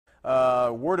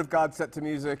Word of God set to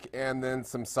music, and then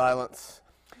some silence.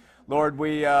 Lord,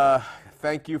 we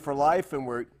thank you for life, and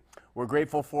we're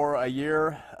grateful for a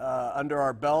year under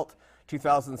our belt,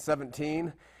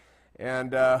 2017,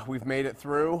 and we've made it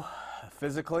through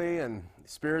physically and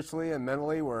spiritually and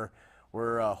mentally. We're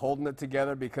holding it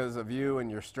together because of you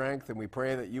and your strength, and we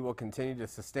pray that you will continue to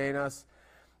sustain us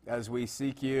as we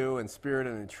seek you in spirit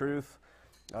and in truth,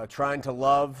 trying to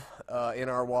love in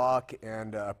our walk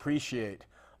and appreciate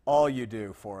all you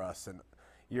do for us, and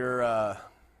your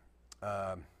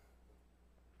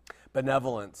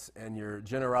benevolence and your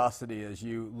generosity as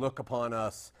you look upon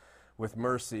us with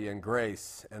mercy and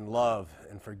grace and love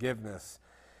and forgiveness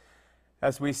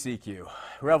as we seek you.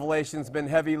 Revelation's been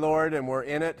heavy, Lord, and we're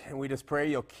in it, and we just pray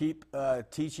you'll keep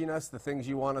teaching us the things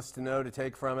you want us to know, to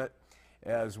take from it,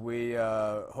 as we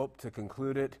hope to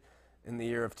conclude it in the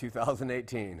year of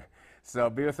 2018. So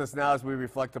be with us now as we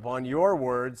reflect upon your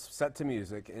words set to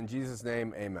music. In Jesus'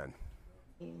 name, amen.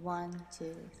 1,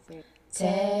 2, 3.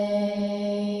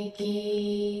 Take,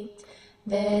 eat,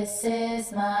 this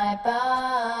is my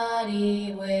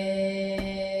body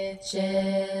which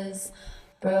is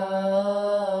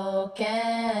broken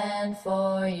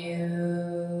for you.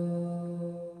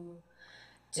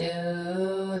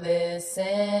 Do this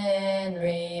in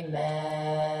remembrance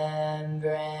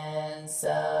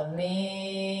of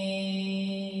me.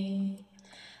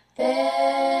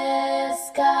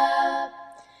 This cup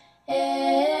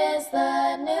is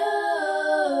the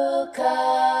new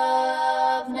covenant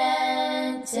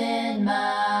in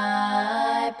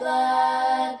my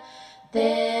blood.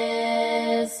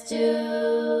 This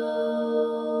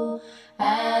do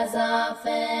as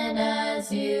often as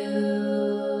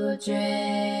you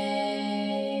drink,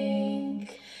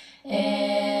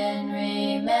 in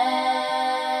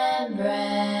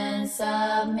remembrance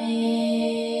of me.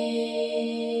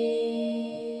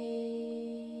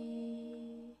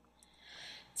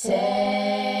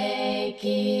 Take,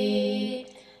 eat,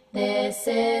 this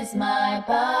is my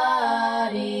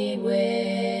body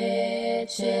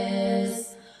which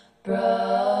is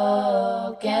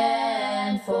broken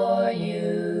for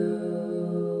you.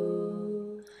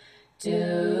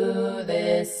 Do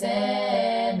this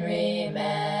in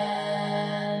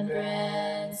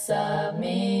remembrance of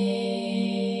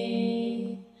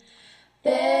me.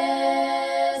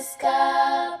 This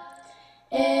cup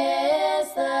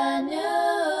is the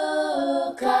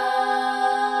new covenant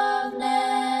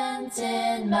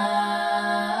in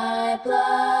my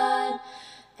blood.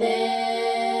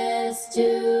 This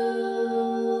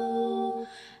do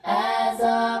as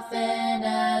often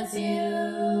as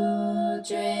you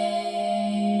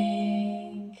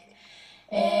drink,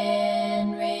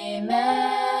 in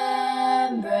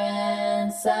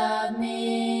remembrance of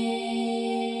me.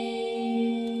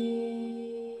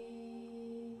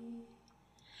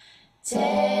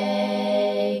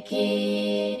 Take,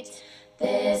 eat,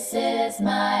 this is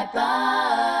my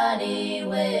body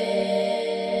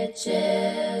which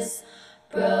is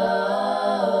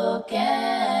broken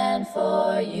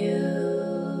for you.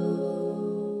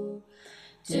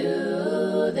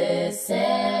 Do this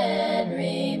in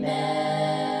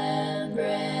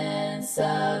remembrance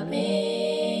of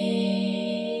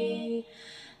me.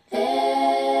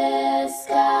 This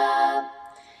cup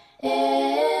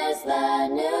is the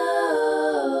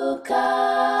new covenant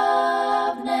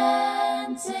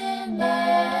in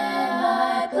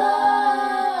my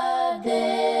blood.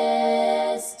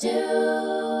 This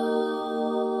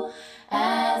do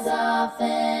as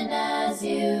often as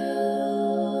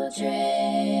you drink,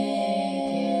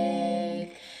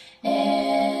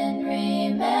 in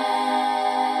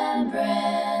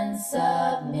remembrance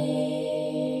of me.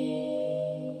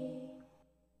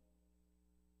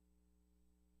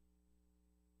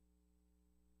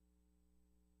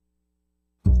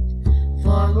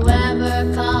 For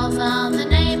whoever calls on the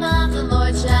name of the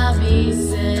Lord shall be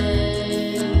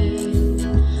saved.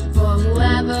 For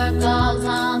whoever calls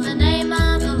on the name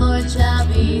of the Lord shall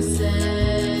be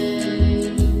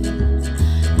saved.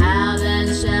 How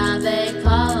then shall they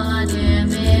call on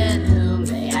him in whom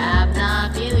they have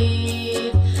not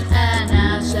believed? And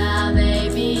how shall they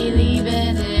believe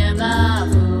in him of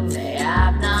whom they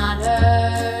have not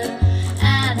heard?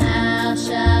 And how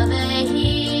shall they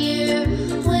hear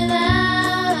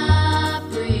without a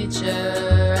preacher?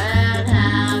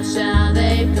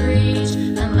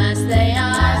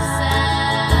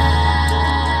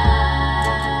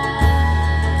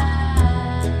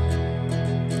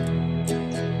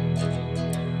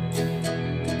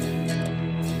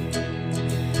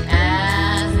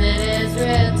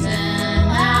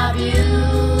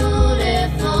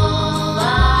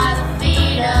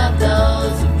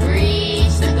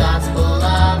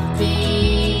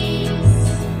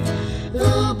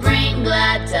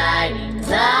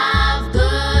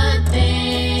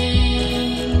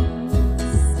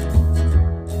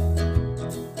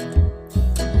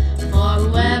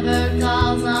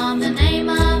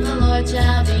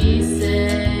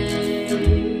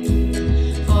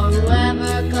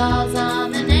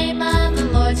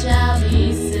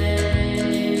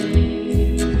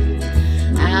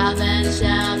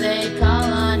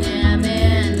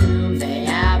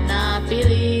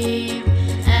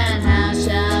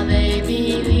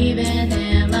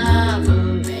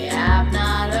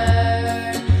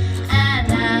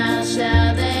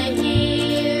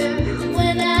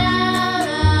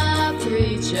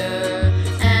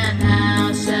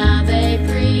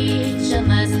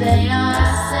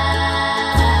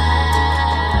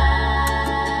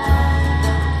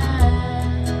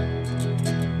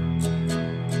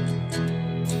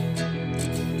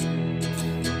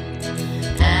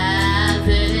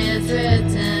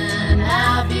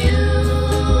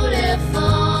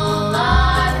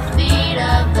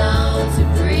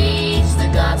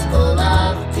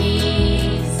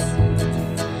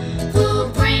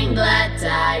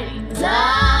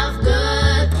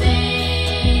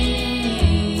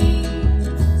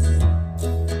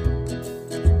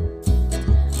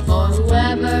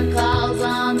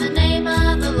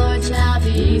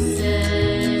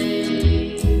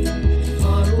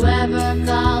 Whoever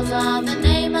calls on the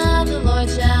name of the Lord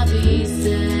shall be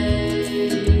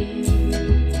saved.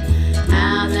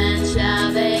 How then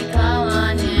shall they call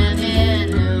on him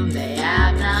in whom they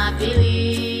have not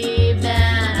believed?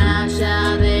 And how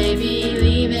shall they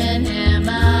believe in him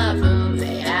of whom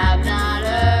they have not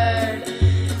heard?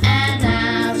 And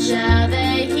how shall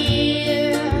they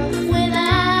hear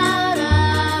without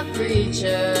a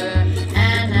preacher?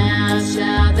 And how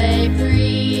shall they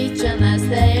preach unless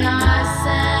they are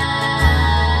sent?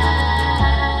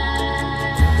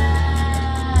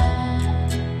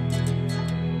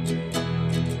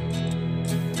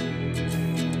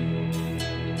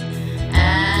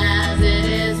 As it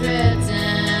is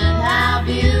written, how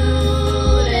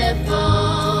beautiful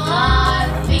are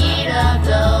the feet of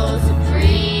those who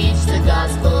preach the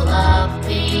gospel of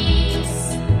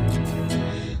peace,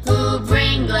 who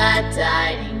bring glad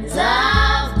tidings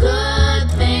of good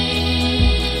things.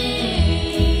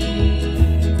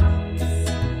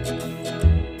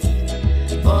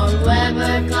 For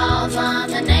whoever calls on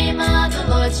the name of the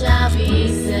Lord shall be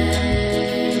saved.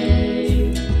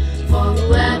 For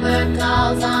whoever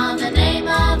calls on the name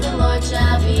of the Lord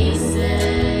shall be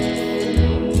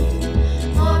saved.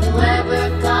 For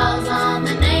whoever calls on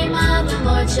the name of the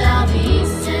Lord shall be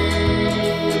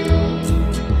saved.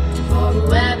 For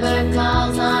whoever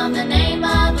calls on the name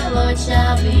of the Lord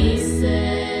shall be saved.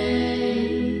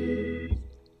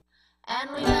 And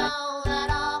we know that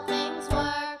all things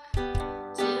work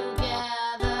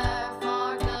together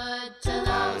for good to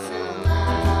those who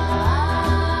love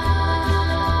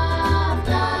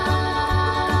God,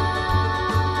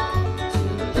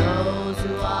 to those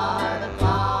who are the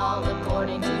called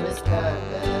according to his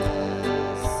purpose.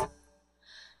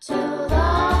 To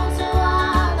those who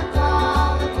are the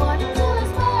called according to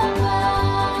his purpose.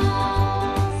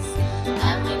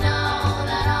 And we know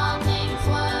that all things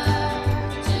work together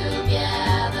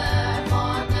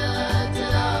for good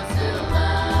to those who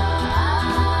love God,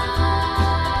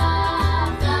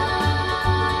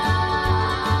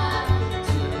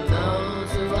 to those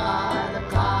who are the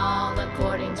called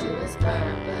according to his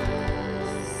purpose.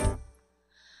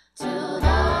 To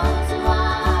those who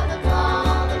are the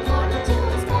called according to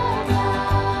his purpose.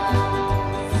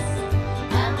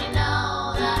 And we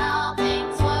know that all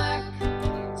things work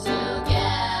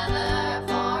together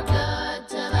for good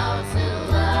to those who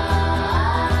love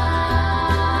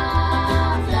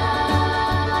God,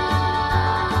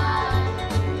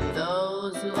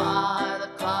 those who are the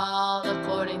called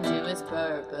according to his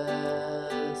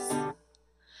purpose.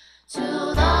 To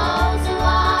those who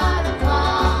are the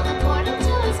called according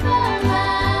to his purpose.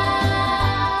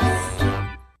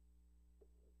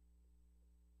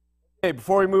 Okay,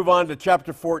 before we move on to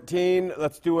chapter 14,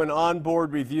 let's do an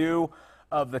onboard review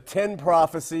of the 10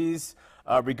 prophecies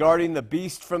regarding the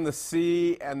beast from the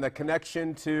sea and the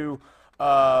connection to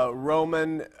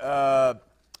Roman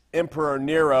Emperor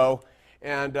Nero.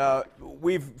 And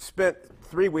we've spent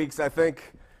 3 weeks, I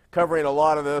think, covering a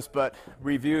lot of this, but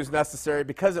review is necessary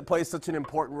because it plays such an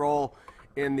important role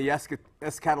in the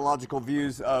eschatological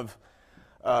views of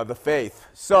the faith.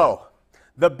 So,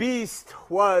 the beast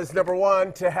was, number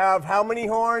one, to have how many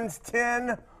horns?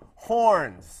 10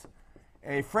 horns.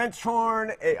 A French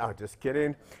horn, just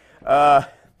kidding.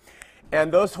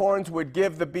 And those horns would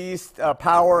give the beast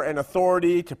power and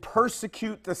authority to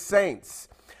persecute the saints.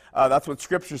 That's what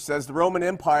Scripture says. The Roman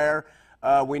Empire,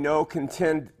 we know,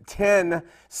 contained 10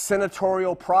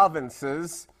 senatorial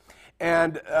provinces,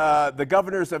 and the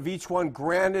governors of each one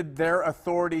granted their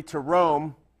authority to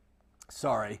Rome.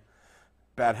 Sorry,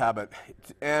 bad habit.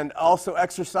 And also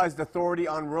exercised authority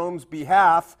on Rome's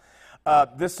behalf.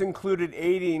 This included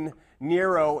aiding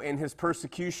Nero in his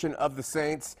persecution of the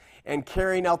saints and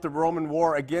carrying out the Roman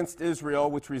war against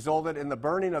Israel, which resulted in the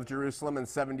burning of Jerusalem in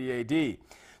 70 AD.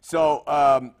 So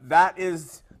that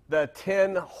is the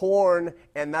 10 horn,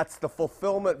 and that's the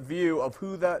fulfillment view of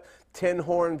who the 10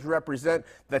 horns represent.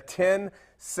 The 10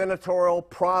 senatorial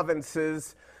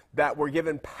provinces that were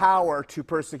given power to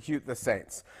persecute the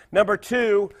saints. Number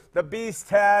two, the beast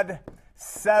had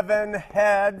 7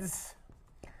 heads.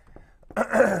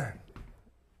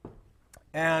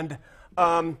 And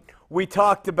we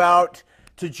talked about,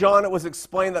 to John it was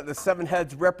explained that the 7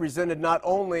 heads represented not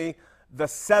only the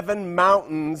 7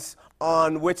 mountains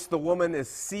on which the woman is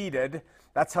seated,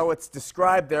 that's how it's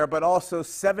described there, but also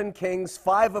 7 kings,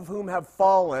 5 of whom have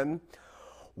fallen.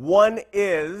 One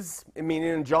is, meaning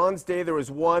in John's day there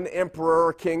was one emperor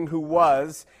or king who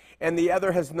was, and the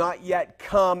other has not yet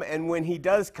come, and when he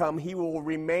does come, he will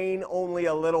remain only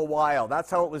a little while.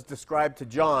 That's how it was described to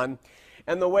John.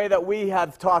 And the way that we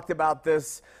have talked about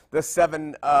this, the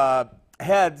 7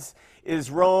 heads,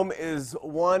 is Rome is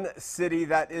one city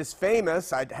that is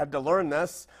famous, I had to learn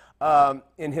this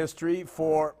in history,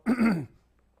 for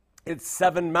its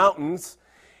 7 mountains.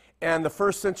 And the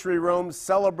first century Rome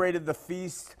celebrated the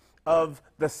feast of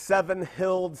the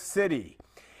 7-hilled city.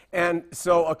 And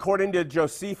so according to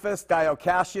Josephus,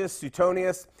 Dio-Cassius,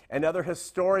 Suetonius, and other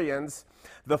historians,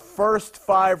 the first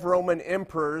 5 Roman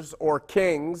emperors or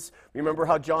kings, remember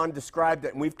how John described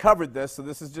it, and we've covered this, so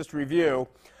this is just review,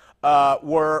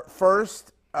 were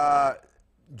first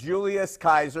Julius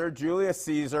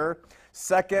Caesar,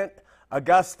 second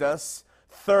Augustus,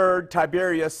 third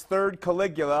Tiberius, third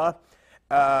Caligula,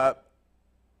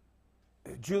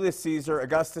 Julius Caesar,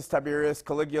 Augustus, Tiberius,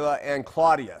 Caligula, and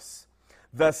Claudius.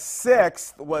 The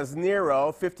 6th was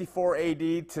Nero, 54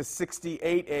 AD to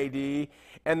 68 AD,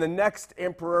 and the next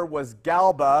emperor was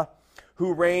Galba,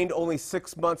 who reigned only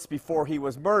 6 months before he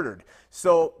was murdered.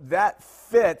 So that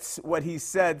fits what he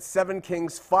said, 7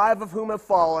 kings, 5 of whom have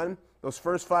fallen, those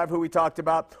first 5 who we talked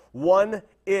about. One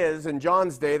is, in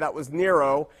John's day, that was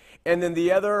Nero, and then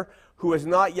the other who has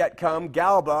not yet come,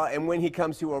 Galba, and when he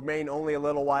comes, he will remain only a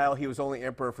little while. He was only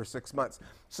emperor for 6 months.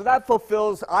 So that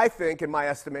fulfills, I think, in my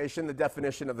estimation, the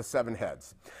definition of the 7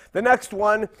 heads. The next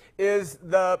one is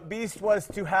the beast was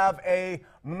to have a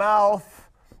mouth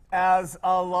as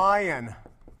a lion.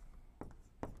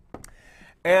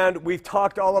 And we've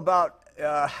talked all about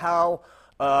how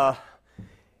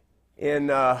in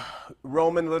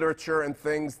Roman literature and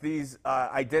things, these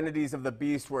identities of the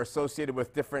beast were associated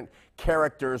with different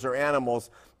characters or animals.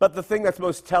 But the thing that's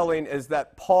most telling is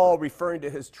that Paul, referring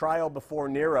to his trial before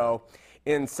Nero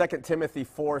in 2 Timothy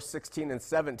 4:16 and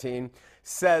 17,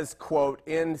 says, quote,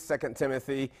 in 2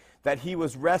 Timothy, that he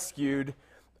was rescued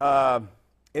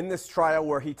in this trial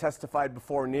where he testified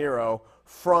before Nero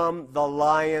from the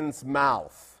lion's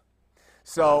mouth.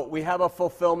 So we have a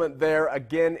fulfillment there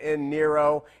again in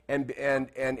Nero and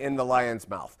in the lion's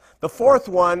mouth. The 4th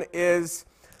one is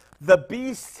the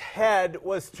beast's head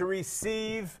was to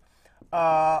receive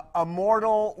a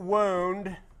mortal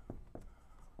wound.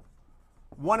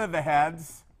 One of the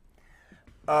heads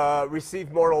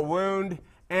received mortal wound,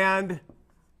 and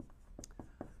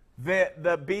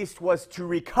the beast was to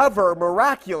recover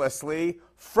miraculously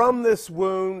from this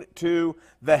wound to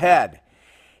the head.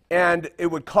 And it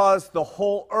would cause the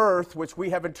whole earth, which we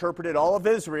have interpreted all of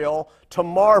Israel, to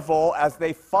marvel as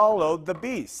they followed the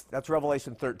beast. That's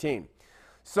Revelation 13.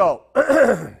 So,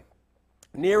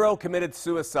 Nero committed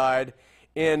suicide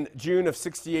in June of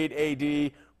 68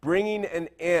 AD, bringing an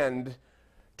end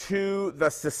to the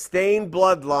sustained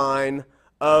bloodline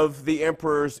of the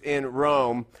emperors in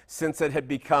Rome, since it had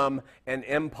become an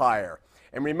empire.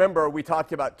 And remember, we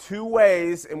talked about 2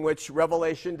 ways in which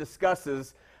Revelation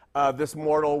discusses this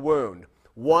mortal wound.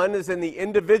 One is in the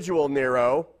individual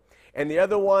Nero, and the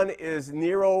other one is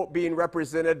Nero being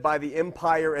represented by the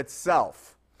empire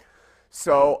itself.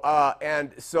 So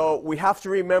we have to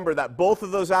remember that both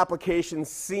of those applications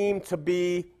seem to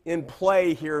be in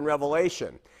play here in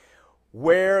Revelation.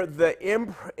 Where the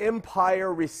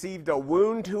empire received a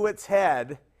wound to its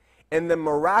head and then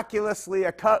miraculously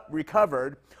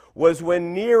recovered was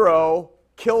when Nero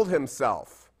killed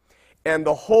himself. And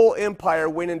the whole empire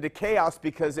went into chaos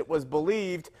because it was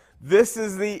believed this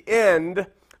is the end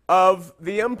of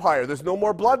the empire. There's no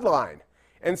more bloodline.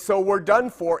 And so we're done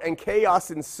for, and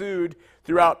chaos ensued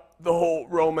throughout the whole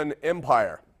Roman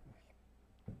Empire.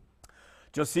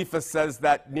 Josephus says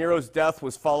that Nero's death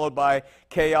was followed by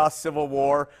chaos, civil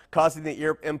war, causing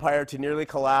the empire to nearly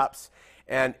collapse,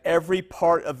 and every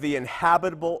part of the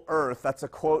inhabitable earth, that's a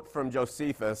quote from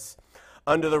Josephus,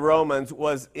 under the Romans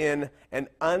was in an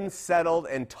unsettled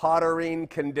and tottering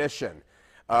condition.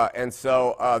 And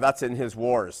so that's in his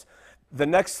wars. The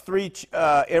next 3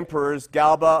 emperors,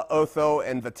 Galba, Otho,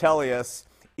 and Vitellius,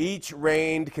 each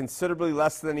reigned considerably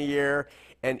less than a year,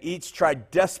 and each tried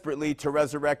desperately to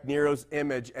resurrect Nero's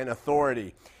image and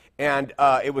authority. And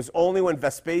it was only when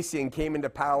Vespasian came into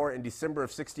power in December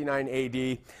of 69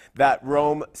 AD that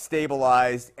Rome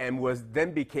stabilized and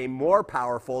then became more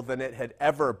powerful than it had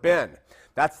ever been.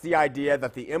 That's the idea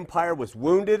that the empire was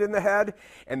wounded in the head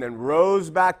and then rose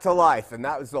back to life. And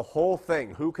that was the whole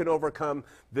thing. Who can overcome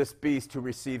this beast who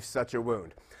received such a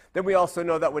wound? Then we also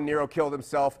know that when Nero killed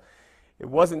himself, it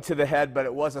wasn't to the head, but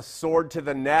it was a sword to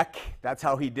the neck. That's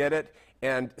how he did it.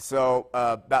 And so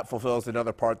that fulfills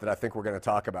another part that I think we're going to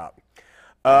talk about.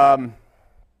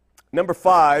 Number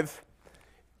 5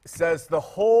 says the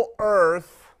whole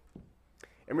earth,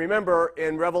 and remember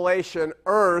in Revelation,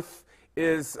 earth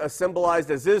is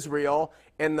symbolized as Israel,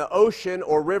 and the ocean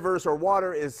or rivers or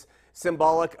water is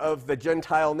symbolic of the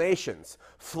Gentile nations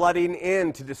flooding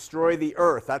in to destroy the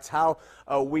earth. That's how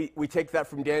we take that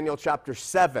from Daniel chapter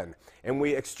 7, and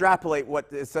we extrapolate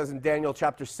what it says in Daniel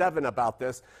chapter 7 about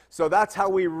this. So that's how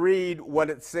we read what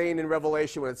it's saying in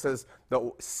Revelation when it says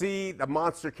the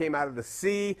monster came out of the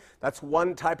sea. That's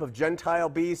one type of Gentile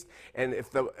beast. And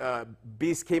if the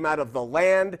beast came out of the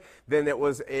land, then it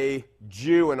was a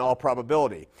Jew in all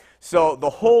probability. So the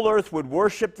whole earth would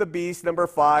worship the beast, number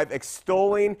 5,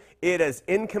 extolling it as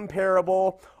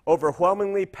incomparable,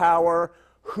 overwhelmingly power.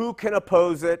 Who can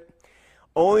oppose it?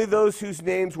 Only those whose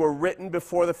names were written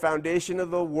before the foundation of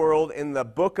the world in the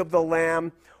book of the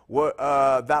Lamb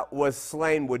that was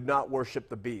slain would not worship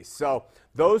the beast. So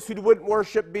those who wouldn't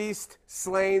worship beast,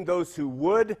 slain. Those who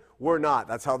would, were not.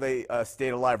 That's how they stayed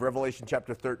alive. Revelation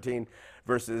chapter 13,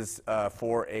 verses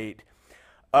 4-8.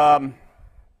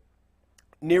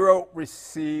 Nero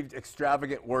received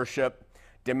extravagant worship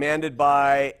demanded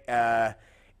by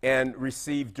and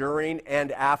received during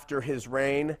and after his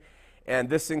reign. And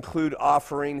this include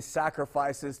offering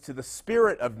sacrifices to the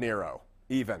spirit of Nero,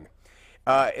 even,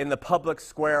 in the public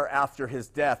square after his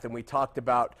death. And we talked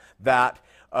about that.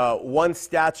 One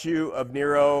statue of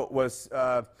Nero was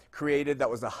created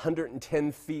that was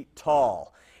 110 feet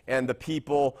tall. And the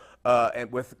people,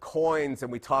 and with coins,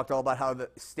 and we talked all about how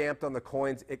stamped on the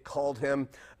coins, it called him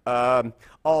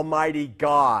Almighty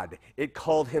God. It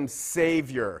called him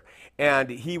Savior.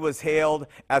 And he was hailed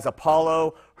as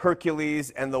Apollo, Hercules,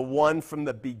 and the one from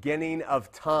the beginning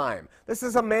of time. This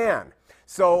is a man.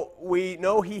 So we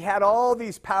know he had all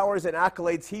these powers and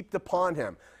accolades heaped upon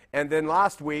him. And then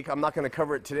last week, I'm not going to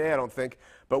cover it today, I don't think,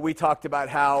 but we talked about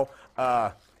how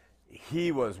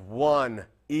he was one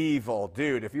evil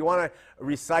dude. If you want to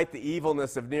recite the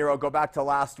evilness of Nero, go back to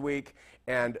last week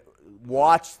and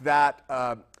watch that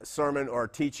sermon or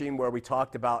teaching where we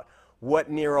talked about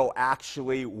what Nero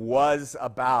actually was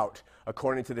about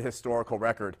according to the historical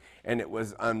record, and it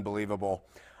was unbelievable.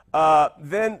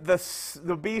 Then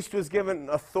the beast was given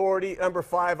authority. Number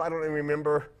 5, I don't even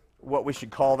remember what we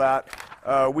should call that.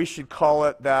 We should call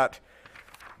it that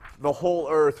the whole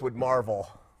earth would marvel.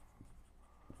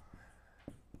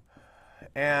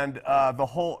 And the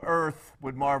whole earth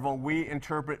would marvel. We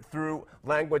interpret through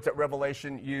language that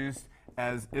Revelation used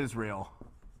as Israel.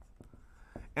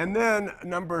 And then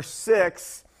number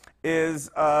 6 is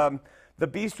the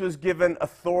beast was given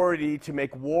authority to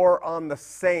make war on the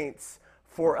saints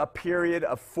for a period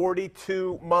of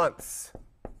 42 months.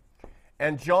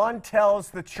 And John tells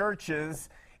the churches,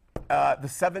 the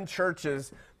 7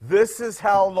 churches, this is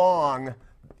how long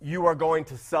you are going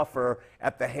to suffer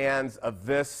at the hands of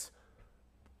this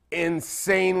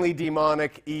insanely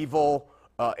demonic, evil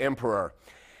emperor.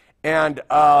 And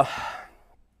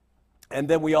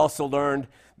then we also learned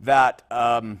that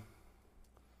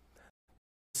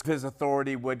his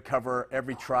authority would cover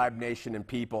every tribe, nation, and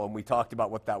people, and we talked about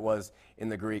what that was in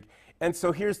the Greek. And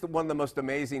so here's one of the most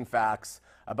amazing facts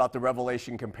about the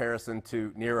Revelation comparison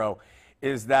to Nero,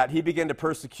 is that he began to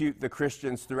persecute the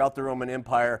Christians throughout the Roman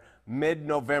Empire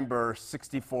mid-November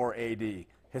 64 AD.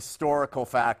 Historical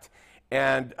fact.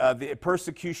 And the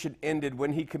persecution ended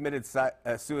when he committed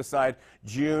suicide,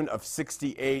 June of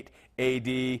 68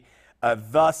 AD.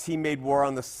 Thus, he made war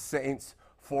on the saints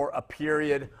for a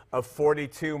period of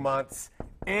 42 months.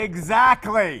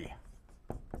 Exactly.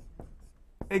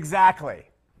 Exactly.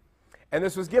 And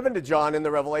this was given to John in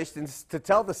the Revelations to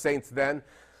tell the saints then,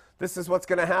 this is what's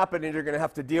going to happen and you're going to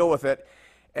have to deal with it.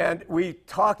 And we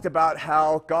talked about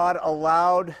how God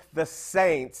allowed the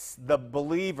saints, the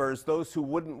believers, those who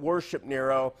wouldn't worship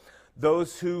Nero,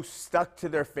 those who stuck to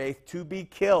their faith, to be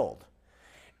killed.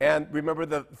 And remember,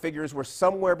 the figures were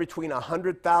somewhere between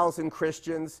 100,000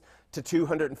 Christians to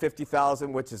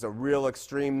 250,000, which is a real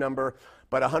extreme number.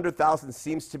 But 100,000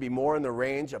 seems to be more in the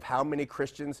range of how many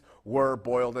Christians were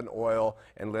boiled in oil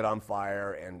and lit on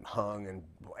fire and hung and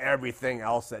everything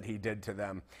else that he did to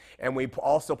them. And we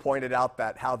also pointed out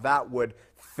that how that would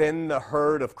thin the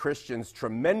herd of Christians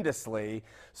tremendously.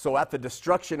 So at the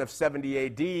destruction of 70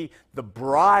 AD, the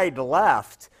bride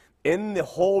left in the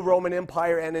whole Roman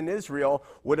Empire and in Israel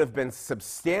would have been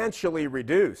substantially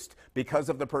reduced because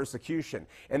of the persecution.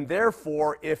 And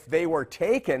therefore, if they were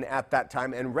taken at that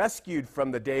time and rescued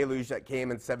from the deluge that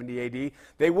came in 70 AD,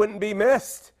 they wouldn't be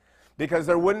missed because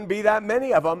there wouldn't be that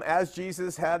many of them, as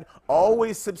Jesus had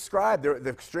always subscribed.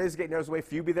 The straight is the gate, narrow is the way,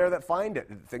 few be there that find it,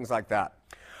 things like that.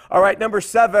 All right, number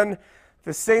 7,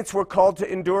 the saints were called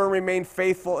to endure and remain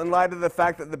faithful in light of the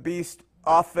fact that the beast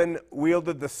often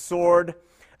wielded the sword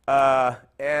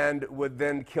and would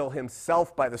then kill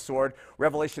himself by the sword.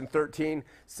 Revelation 13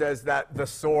 says that the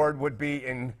sword would be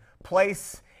in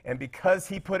place And because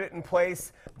he put it in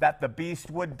place, that the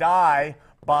beast would die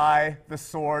by the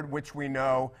sword, which we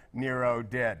know Nero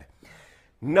did.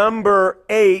 Number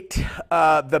 8,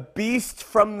 the beast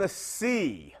from the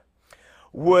sea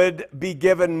would be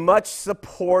given much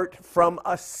support from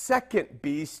a second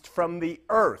beast from the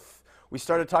earth. We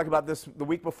started talking about this the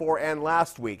week before and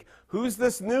last week. Who's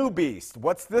this new beast?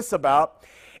 What's this about?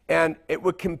 And it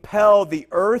would compel the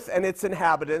earth and its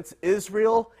inhabitants,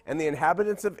 Israel and the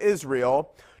inhabitants of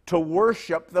Israel, to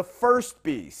worship the first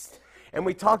beast. And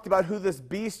we talked about who this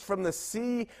beast from the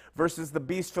sea versus the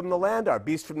beast from the land are.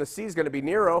 Beast from the sea is going to be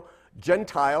Nero,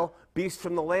 Gentile. Beast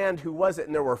from the land, who was it?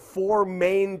 And there were 4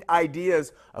 main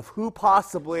ideas of who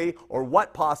possibly or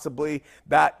what possibly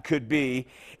that could be.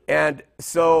 And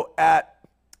so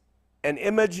an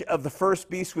image of the first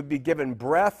beast would be given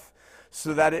breath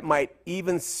so that it might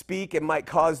even speak and might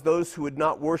cause those who would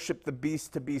not worship the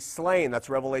beast to be slain. That's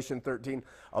Revelation 13,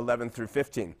 11 through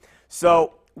 15.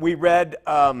 So we read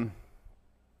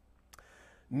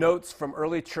notes from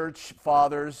early church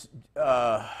fathers,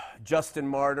 Justin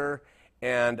Martyr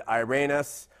and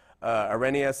Irenaeus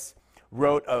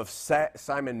wrote of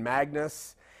Simon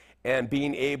Magus and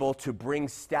being able to bring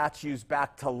statues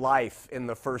back to life in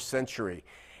the first century.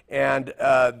 And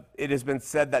it has been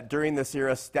said that during this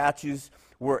era, statues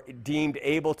were deemed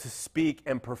able to speak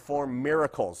and perform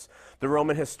miracles. The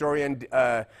Roman historian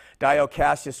Dio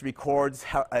Cassius records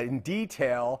in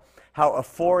detail how a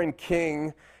foreign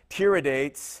king,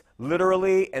 Tiridates,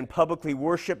 literally and publicly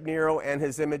worshiped Nero and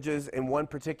his images in one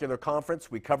particular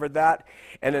conference. We covered that.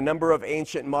 And a number of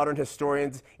ancient and modern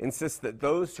historians insist that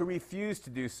those who refused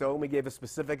to do so, and we gave a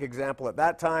specific example at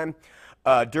that time,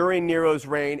 during Nero's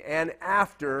reign and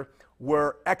after,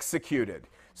 were executed.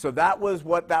 So that was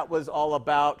what that was all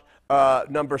about.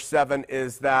 Number 7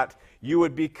 is that you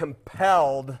would be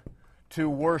compelled to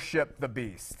worship the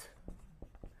beast.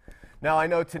 Now, I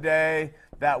know today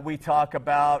that we talk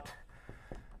about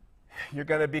you're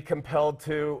going to be compelled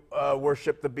to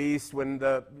worship the beast when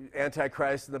the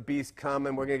Antichrist and the beast come,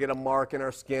 and we're going to get a mark in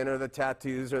our skin or the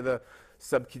tattoos or the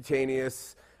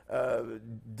subcutaneous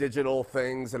digital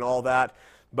things and all that.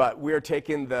 But we're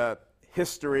taking the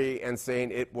history and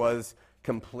saying it was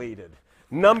completed.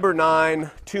 Number 9,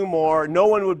 2 more. No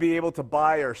one would be able to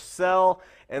buy or sell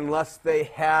unless they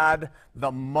had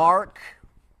the mark.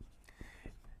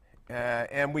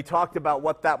 And we talked about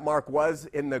what that mark was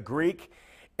in the Greek.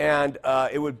 And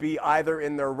it would be either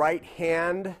in their right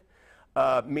hand,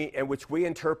 and which we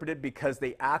interpreted because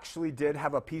they actually did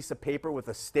have a piece of paper with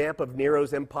a stamp of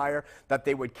Nero's empire that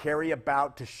they would carry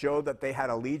about to show that they had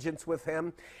allegiance with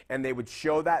him. And they would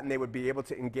show that, and they would be able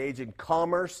to engage in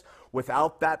commerce.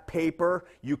 Without that paper,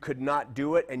 you could not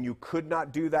do it, and you could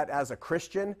not do that as a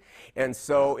Christian. And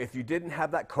so if you didn't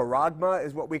have that charagma,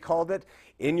 is what we called it,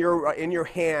 in your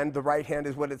hand, the right hand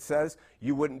is what it says,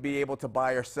 you wouldn't be able to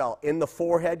buy or sell. In the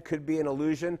forehead could be an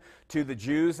allusion to the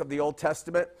Jews of the Old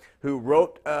Testament who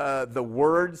wrote the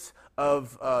words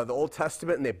of the Old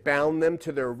Testament, and they bound them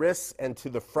to their wrists and to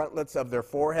the frontlets of their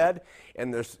forehead,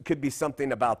 and there could be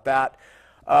something about that.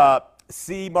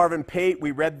 C. Marvin Pate,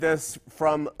 we read this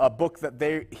from a book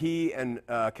that he and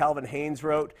Calvin Haynes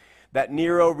wrote, that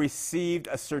Nero received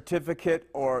a certificate,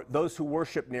 or those who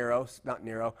worship Nero, not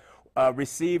Nero,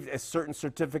 received a certain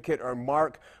certificate or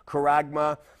mark,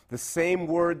 charagma, the same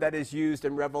word that is used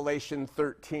in Revelation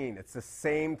 13. It's the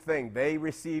same thing. They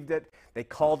received it. They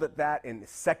called it that in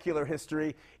secular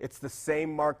history. It's the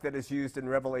same mark that is used in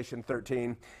Revelation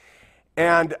 13.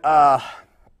 And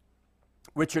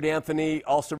Richard Anthony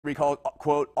also recalled,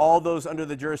 quote, all those under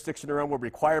the jurisdiction of Rome were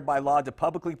required by law to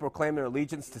publicly proclaim their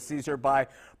allegiance to Caesar by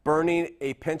burning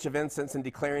a pinch of incense and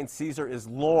declaring Caesar is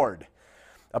Lord.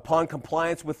 Upon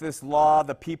compliance with this law,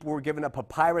 the people were given a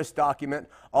papyrus document,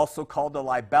 also called a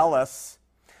libellus,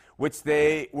 which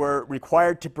they were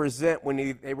required to present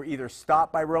when they were either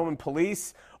stopped by Roman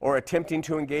police or attempting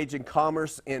to engage in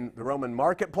commerce in the Roman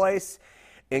marketplace,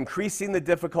 increasing the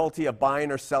difficulty of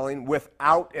buying or selling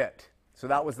without it. So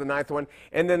that was the 9th one.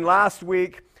 And then last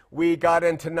week, we got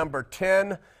into number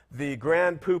 10, the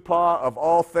grand poobah of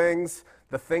all things,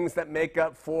 the things that make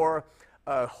up for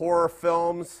horror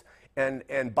films and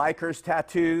bikers'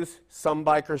 tattoos, some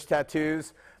bikers'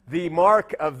 tattoos. The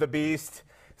mark of the beast,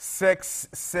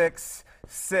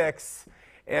 666.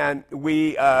 And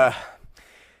we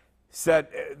said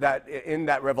that in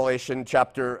that Revelation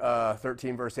chapter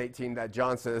 13, verse 18, that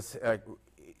John says,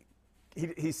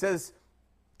 he says,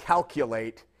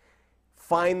 calculate,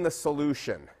 find the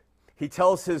solution. He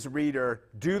tells his reader,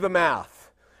 do the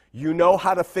math. You know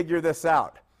how to figure this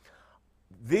out.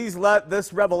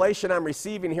 This revelation I'm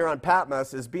receiving here on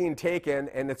Patmos is being taken,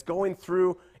 and it's going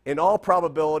through in all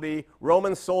probability,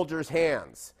 Roman soldiers'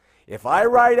 hands. If I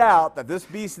write out that this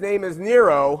beast's name is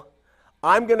Nero,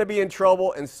 I'm going to be in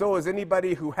trouble, and so is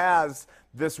anybody who has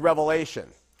this revelation.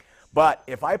 But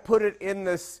if I put it in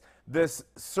this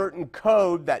certain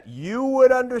code that you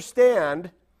would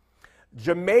understand,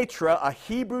 gematria, a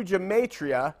Hebrew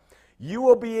gematria, you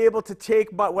will be able to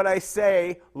take what I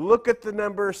say, look at the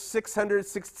number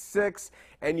 666,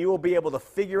 and you will be able to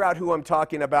figure out who I'm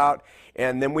talking about.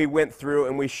 And then we went through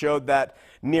and we showed that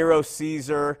Nero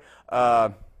Caesar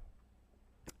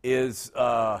is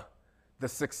the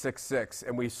 666,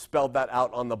 and we spelled that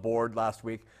out on the board last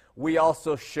week. We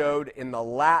also showed in the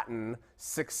Latin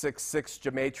 666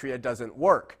 gematria doesn't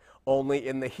work. Only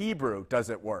in the Hebrew does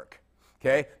it work.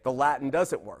 Okay? The Latin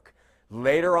doesn't work.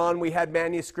 Later on, we had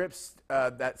manuscripts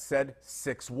that said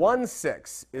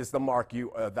 616 is the mark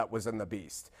that was in the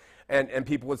beast. And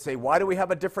people would say, why do we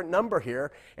have a different number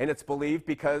here? And it's believed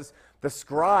because the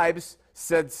scribes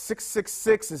said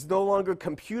 666 is no longer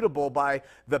computable by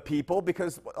the people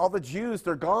because all the Jews,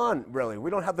 they're gone, really. We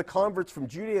don't have the converts from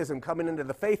Judaism coming into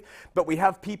the faith, but we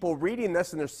have people reading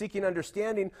this and they're seeking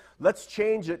understanding. Let's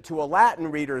change it to a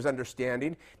Latin reader's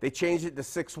understanding. They changed it to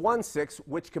 616,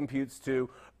 which computes to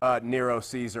Nero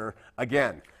Caesar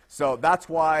again. So that's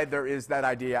why there is that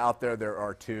idea out there. There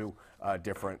are two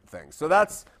different things. So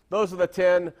those are the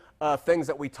 10 things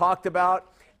that we talked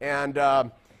about. And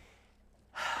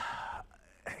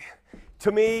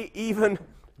to me, even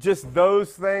just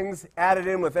those things added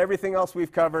in with everything else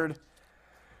we've covered,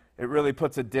 it really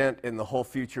puts a dent in the whole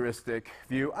futuristic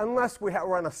view, unless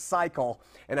we're on a cycle.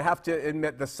 And I have to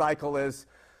admit, the cycle is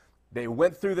they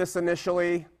went through this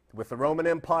initially with the Roman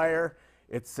Empire.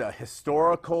 It's a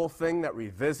historical thing that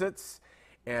revisits,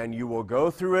 and you will go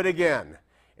through it again.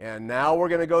 And now we're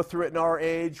going to go through it in our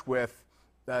age with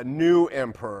a new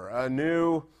emperor, a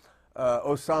new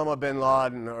Osama bin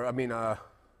Laden,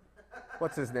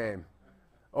 what's his name?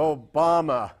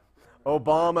 Obama.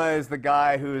 Obama is the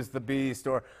guy who is the beast,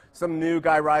 or some new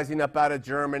guy rising up out of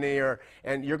Germany,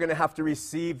 and you're going to have to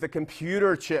receive the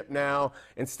computer chip now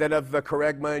instead of the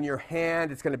charisma in your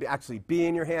hand. It's going to actually be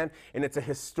in your hand, and it's a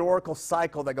historical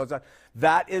cycle that goes on.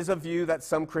 That is a view that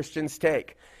some Christians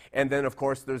take. And then, of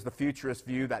course, there's the futurist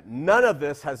view that none of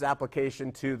this has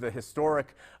application to the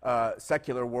historic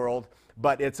secular world,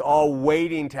 but it's all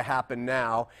waiting to happen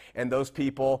now. And those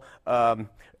people,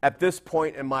 at this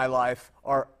point in my life,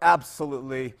 are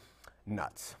absolutely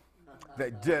nuts.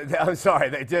 I'm sorry,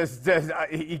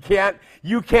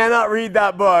 you cannot read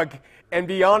that book and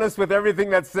be honest with everything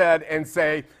that's said and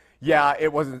say, yeah,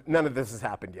 none of this has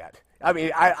happened yet. I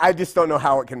mean, I just don't know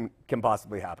how it can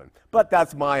possibly happen. But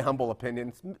that's my humble opinion.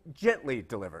 It's gently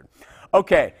delivered.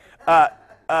 Okay,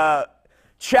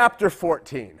 chapter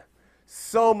 14.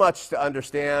 So much to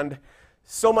understand,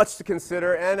 so much to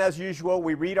consider. And as usual,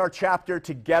 we read our chapter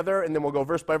together, and then we'll go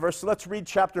verse by verse. So let's read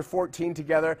chapter 14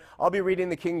 together. I'll be reading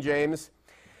the King James.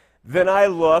 Then I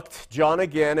looked, John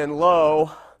again, and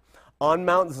lo, on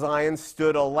Mount Zion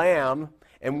stood a Lamb,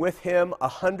 and with him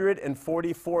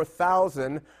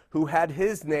 144,000 who had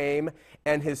his name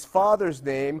and his father's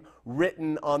name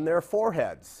written on their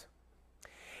foreheads.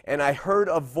 And I heard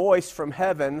a voice from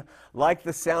heaven like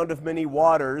the sound of many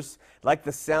waters, like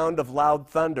the sound of loud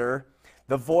thunder.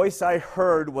 The voice I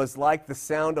heard was like the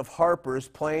sound of harpers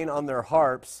playing on their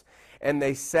harps, and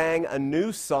they sang a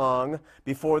new song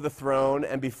before the throne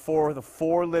and before the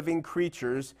four living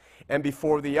creatures and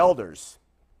before the elders.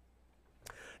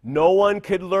 No one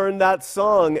could learn that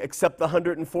song except the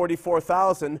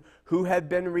 144,000 who had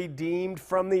been redeemed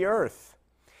from the earth.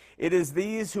 It is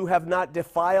these who have not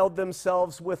defiled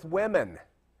themselves with women,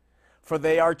 for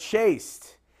they are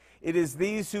chaste. It is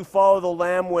these who follow the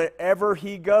Lamb wherever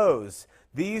he goes.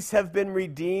 These have been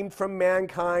redeemed from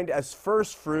mankind as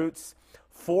firstfruits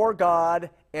for God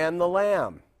and the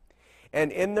Lamb.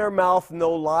 And in their mouth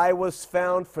no lie was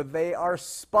found, for they are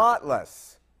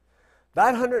spotless.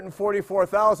 That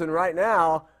 144,000 right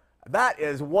now, that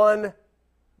is one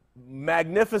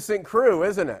magnificent crew,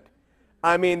 isn't it?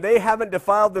 I mean, they haven't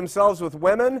defiled themselves with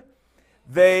women.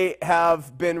 They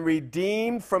have been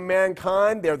redeemed from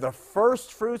mankind. They're the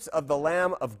first fruits of the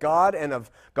Lamb of God and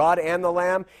the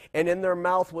Lamb. And in their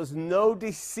mouth was no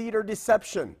deceit or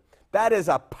deception. That is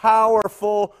a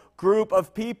powerful group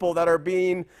of people that are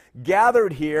being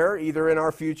gathered here, either in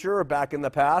our future or back in the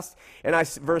past. And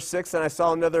verse 6, and I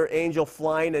saw another angel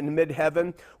flying in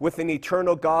mid-heaven with an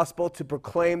eternal gospel to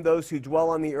proclaim those who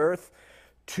dwell on the earth,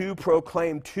 to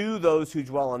proclaim to those who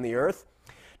dwell on the earth,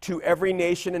 to every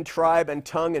nation and tribe and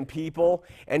tongue and people.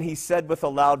 And he said with a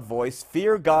loud voice,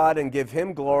 fear God and give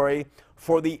him glory,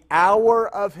 for the hour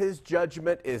of his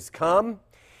judgment is come.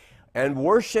 and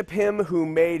worship him who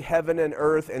made heaven and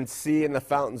earth and sea and the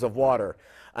fountains of water.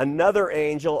 Another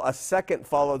angel, a second,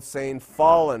 followed, saying,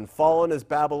 Fallen, fallen is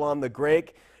Babylon the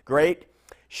great,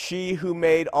 she who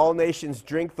made all nations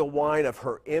drink the wine of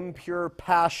her impure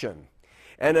passion.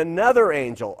 And another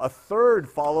angel, a third,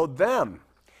 followed them,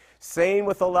 saying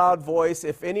with a loud voice,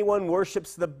 If anyone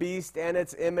worships the beast and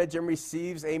its image and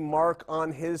receives a mark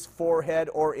on his forehead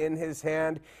or in his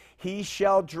hand, he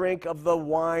shall drink of the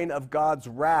wine of God's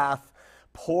wrath,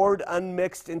 poured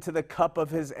unmixed into the cup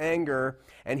of his anger,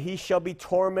 and he shall be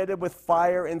tormented with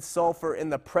fire and sulfur in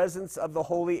the presence of the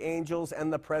holy angels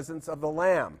and the presence of the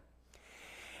Lamb.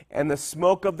 And the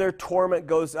smoke of their torment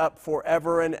goes up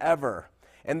forever and ever.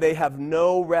 And they have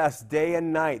no rest day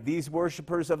and night, these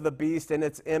worshipers of the beast and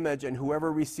its image, and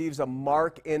whoever receives a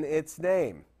mark in its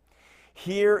name.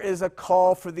 Here is a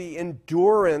call for the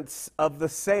endurance of the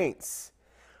saints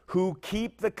who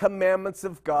keep the commandments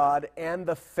of God and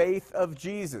the faith of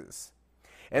Jesus.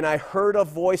 And I heard a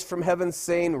voice from heaven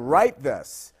saying, Write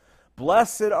this,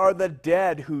 Blessed are the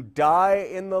dead who die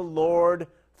in the Lord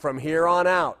from here on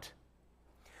out.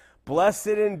 Blessed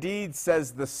indeed,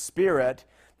 says the Spirit,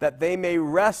 that they may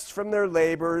rest from their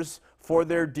labors, for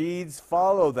their deeds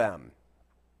follow them.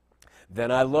 Then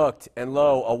I looked, and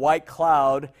lo, a white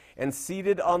cloud, and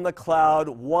seated on the cloud,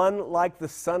 one like the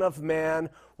Son of Man,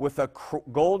 with a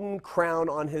golden crown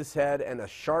on his head and a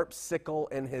sharp sickle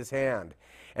in his hand.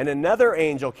 And another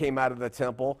angel came out of the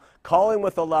temple, calling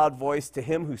with a loud voice to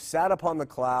him who sat upon the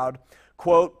cloud,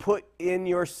 quote, Put in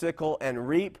your sickle and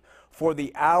reap, for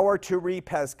the hour to reap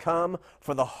has come,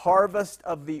 for the harvest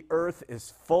of the earth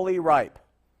is fully ripe.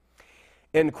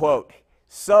 End quote.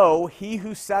 So he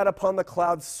who sat upon the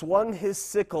cloud swung his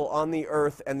sickle on the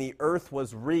earth, and the earth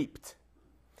was reaped.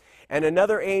 And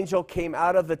another angel came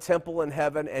out of the temple in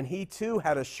heaven, and he too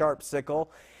had a sharp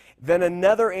sickle. Then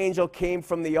another angel came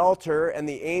from the altar, and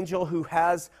the angel who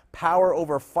has power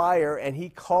over fire, and he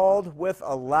called with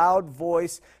a loud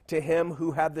voice to him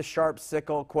who had the sharp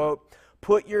sickle, quote,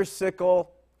 Put in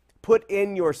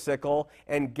your sickle,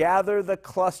 and gather the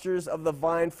clusters of the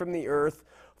vine from the earth,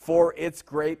 for its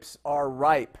grapes are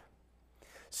ripe.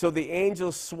 So the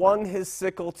angel swung his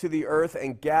sickle to the earth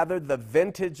and gathered the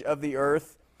vintage of the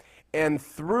earth and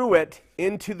threw it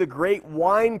into the great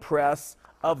winepress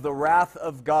of the wrath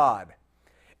of God.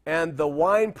 And the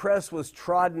winepress was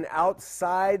trodden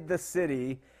outside the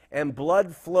city, and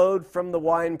blood flowed from the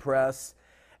winepress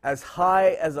as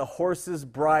high as a horse's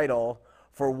bridle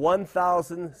for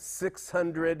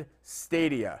 1,600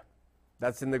 stadia.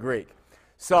 That's in the Greek.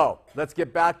 So, let's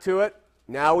get back to it.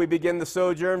 Now we begin the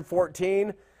sojourn,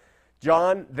 14.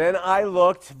 John, then I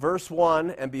looked, verse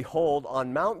 1, and behold,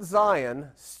 on Mount Zion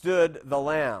stood the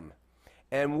Lamb,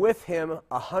 and with him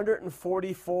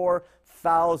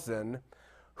 144,000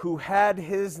 who had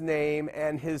his name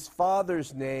and his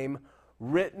Father's name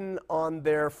written on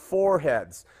their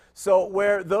foreheads. So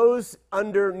where those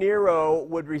under Nero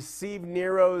would receive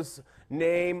Nero's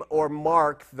name or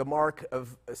mark, the mark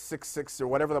of 666 or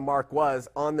whatever the mark was,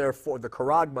 on their the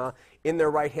charagma, in their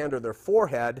right hand or their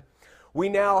forehead, we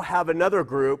now have another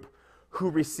group who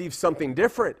receive something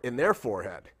different in their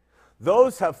forehead.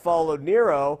 Those have followed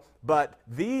Nero, but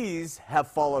these have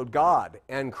followed God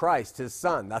and Christ, his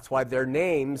Son. That's why their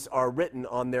names are written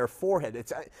on their forehead.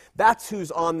 That's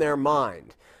who's on their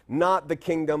mind, not the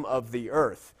kingdom of the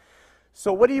earth.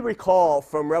 So what do you recall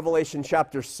from Revelation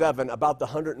chapter 7 about the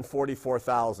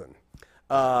 144,000?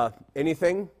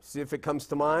 Anything? See if it comes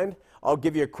to mind. I'll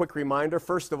give you a quick reminder.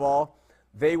 First of all,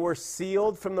 they were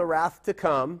sealed from the wrath to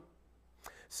come.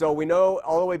 So we know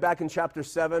all the way back in chapter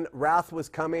 7, wrath was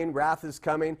coming, wrath is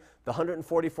coming. The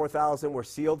 144,000 were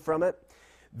sealed from it.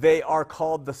 They are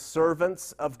called the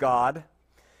servants of God.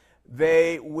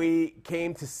 We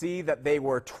came to see that they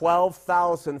were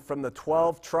 12,000 from the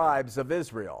 12 tribes of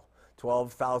Israel.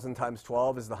 12,000 times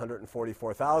 12 is the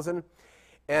 144,000.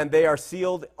 And they are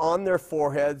sealed on their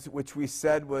foreheads, which we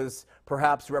said was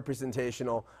perhaps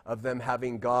representational of them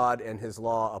having God and his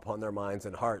law upon their minds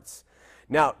and hearts.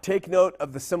 Now, take note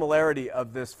of the similarity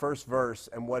of this first verse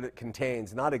and what it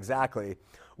contains, not exactly,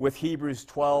 with Hebrews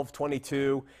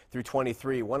 12:22 through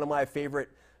 23. One of my favorite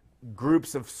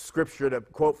groups of scripture to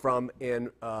quote from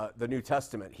in the New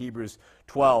Testament, Hebrews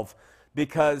 12,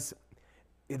 because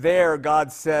there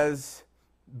God says,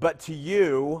 but to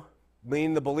you,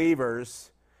 meaning the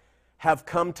believers, have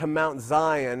come to Mount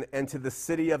Zion and to the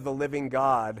city of the living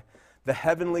God, the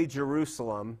heavenly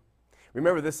Jerusalem.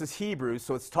 Remember, this is Hebrews,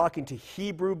 so it's talking to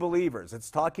Hebrew believers.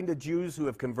 It's talking to Jews who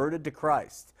have converted to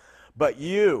Christ. But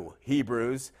you,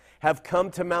 Hebrews, have come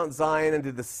to Mount Zion and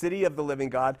to the city of the living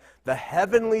God, the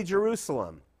heavenly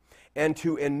Jerusalem, and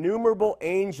to innumerable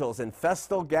angels in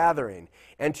festal gathering,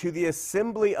 and to the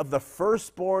assembly of the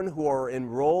firstborn who are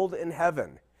enrolled in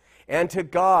heaven, and to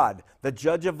God, the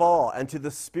judge of all, and to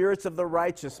the spirits of the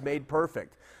righteous made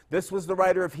perfect. This was the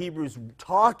writer of Hebrews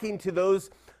talking to those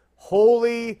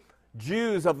holy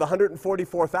Jews of the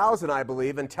 144,000, I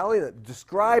believe, and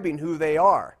describing who they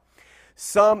are.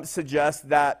 Some suggest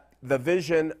that the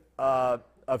vision of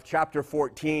chapter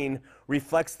 14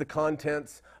 reflects the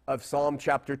contents of Psalm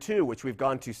chapter 2, which we've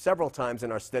gone to several times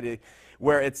in our study,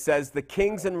 where it says, the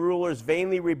kings and rulers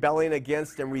vainly rebelling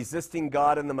against and resisting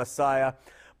God and the Messiah,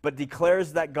 but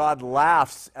declares that God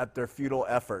laughs at their futile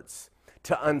efforts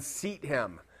to unseat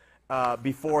him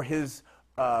before his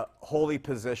holy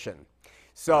position.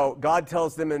 So God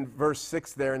tells them in verse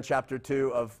 6 there in chapter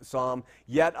 2 of Psalm,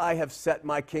 yet I have set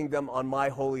my kingdom on my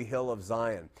holy hill of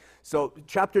Zion. So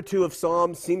chapter 2 of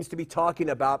Psalm seems to be talking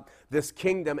about this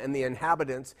kingdom and the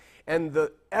inhabitants, and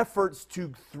the efforts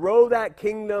to throw that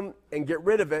kingdom and get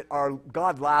rid of it are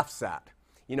God laughs at.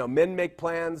 You know, men make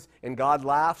plans and God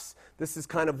laughs. This is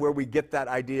kind of where we get that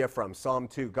idea from, Psalm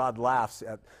 2. God laughs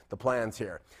at the plans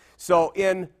here. So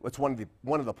it's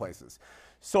one of the places.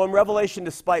 So in Revelation,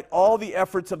 despite all the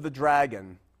efforts of the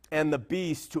dragon and the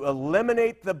beast to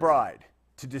eliminate the bride,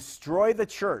 to destroy the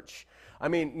church, I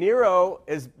mean, Nero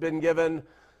has been given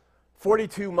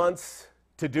 42 months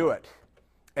to do it,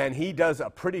 and he does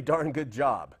a pretty darn good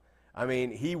job. I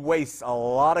mean, he wastes a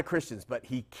lot of Christians, but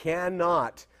he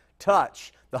cannot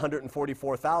touch the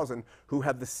 144,000 who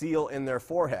have the seal in their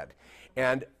forehead.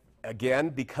 And again,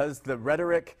 because the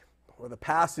rhetoric or the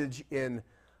passage in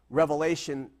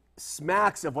Revelation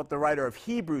smacks of what the writer of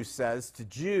Hebrews says to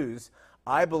Jews,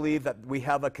 I believe that we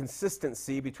have a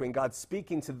consistency between God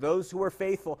speaking to those who are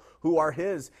faithful, who are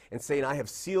his, and saying, I have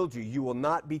sealed you. You will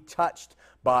not be touched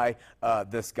by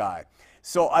this guy.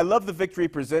 So I love the victory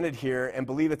presented here and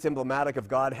believe it's emblematic of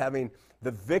God having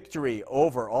the victory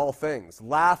over all things,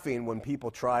 laughing when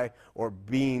people try, or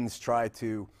beings try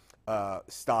to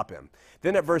stop him.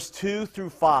 Then at verse 2 through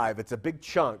 5, it's a big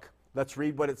chunk. Let's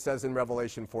read what it says in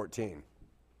Revelation 14.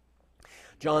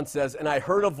 John says, and I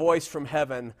heard a voice from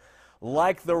heaven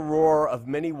like the roar of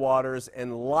many waters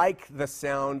and like the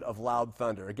sound of loud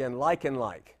thunder. Again, like and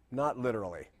like, not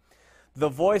literally. The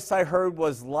voice I heard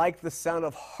was like the sound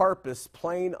of harpists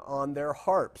playing on their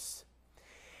harps.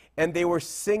 And they were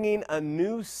singing a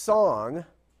new song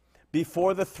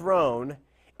before the throne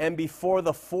and before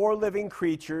the four living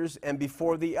creatures and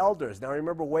before the elders. Now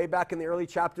remember, way back in the early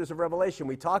chapters of Revelation,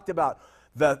 we talked about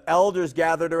the elders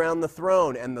gathered around the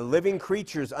throne and the living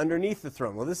creatures underneath the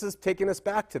throne. Well, this is taking us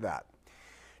back to that.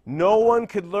 No one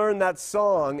could learn that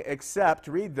song except,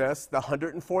 read this, the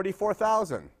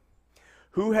 144,000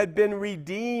 who had been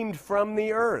redeemed from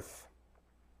the earth.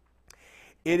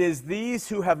 It is these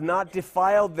who have not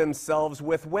defiled themselves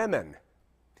with women,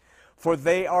 for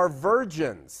they are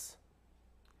virgins.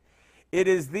 It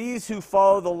is these who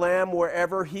follow the Lamb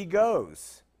wherever he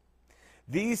goes.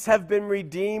 These have been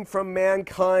redeemed from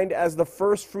mankind as the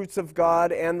first fruits of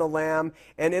God and the Lamb,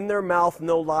 and in their mouth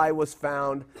no lie was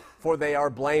found, for they are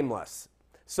blameless.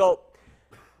 So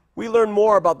we learn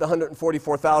more about the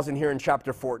 144,000 here in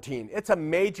chapter 14. It's a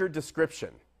major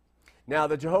description. Now,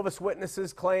 the Jehovah's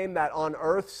Witnesses claim that on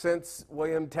earth, since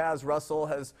William Taz Russell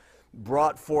has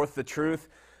brought forth the truth,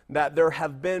 that there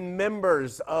have been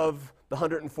members of the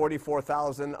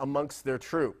 144,000 amongst their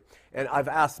troop. And I've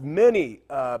asked many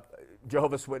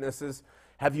Jehovah's Witnesses,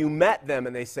 have you met them?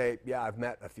 And they say, yeah, I've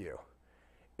met a few.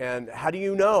 And how do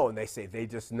you know? And they say, they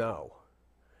just know.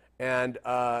 And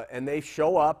they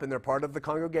show up, and they're part of the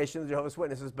congregation of the Jehovah's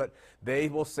Witnesses, but they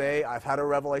will say, I've had a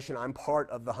revelation, I'm part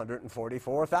of the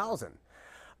 144,000.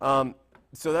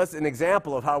 So that's an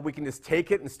example of how we can just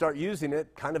take it and start using it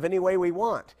kind of any way we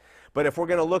want. But if we're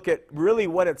going to look at really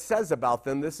what it says about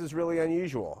them, this is really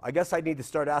unusual. I guess I need to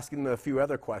start asking them a few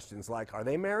other questions, like, are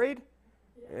they married?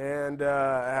 And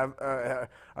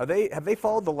have they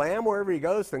followed the Lamb wherever he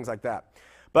goes? Things like that.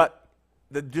 But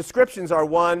the descriptions are,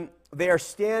 one, they are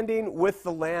standing with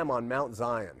the Lamb on Mount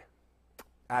Zion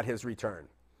at his return.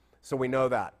 So we know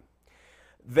that.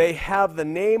 They have the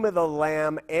name of the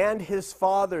Lamb and his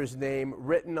Father's name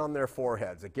written on their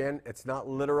foreheads. Again, it's not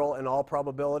literal in all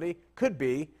probability. Could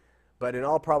be, but in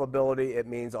all probability it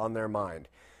means on their mind.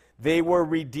 They were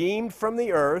redeemed from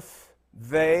the earth.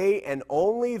 They, and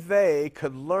only they,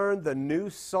 could learn the new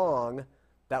song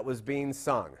that was being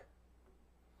sung.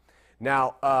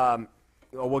 Now,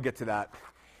 we'll get to that.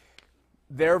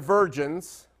 They're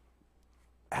virgins,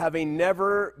 having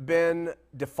never been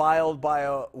defiled by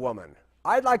a woman.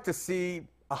 I'd like to see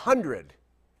 100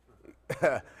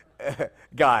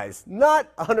 guys,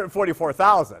 not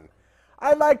 144,000.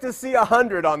 I'd like to see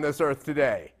 100 on this earth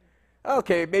today.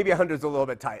 Okay, maybe 100 is a little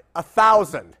bit tight.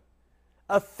 1,000.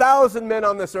 1,000 men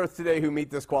on this earth today who meet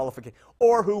this qualification,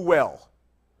 or who will.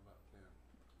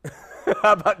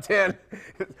 How about 10?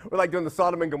 We're like doing the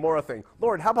Sodom and Gomorrah thing.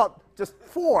 Lord, how about just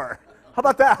 4? How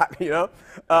about that, you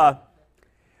know?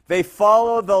 They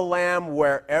follow the Lamb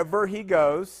wherever he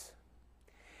goes,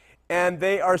 and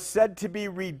they are said to be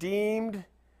redeemed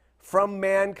from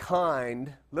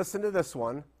mankind, listen to this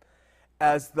one,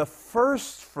 as the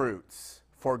first fruits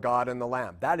for God and the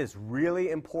Lamb. That is really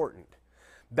important.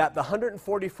 That the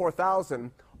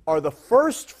 144,000 are the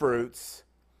first fruits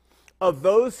of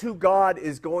those who God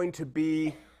is going to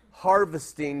be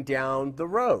harvesting down the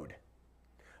road.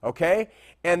 Okay?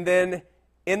 And then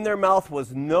in their mouth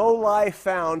was no lie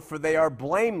found, for they are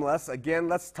blameless. Again,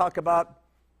 let's talk about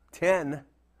 10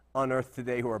 on earth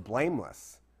today who are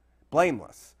blameless.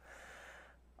 Blameless.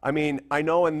 I mean, I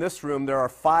know in this room there are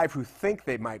 5 who think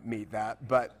they might meet that,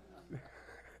 but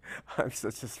I'm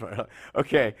such a smart.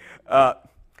 Okay.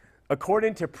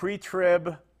 According to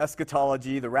pre-trib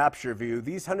eschatology, the rapture view,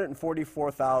 these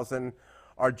 144,000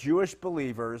 are Jewish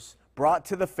believers brought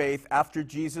to the faith after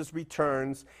Jesus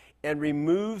returns and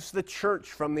removes the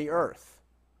church from the earth.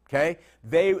 Okay?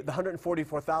 The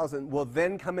 144,000 will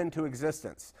then come into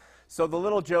existence. So the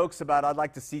little jokes about I'd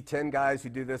like to see 10 guys who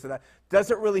do this or that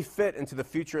doesn't really fit into the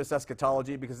futurist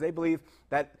eschatology, because they believe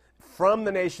that from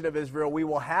the nation of Israel we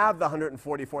will have the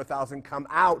 144,000 come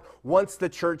out once the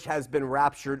church has been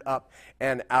raptured up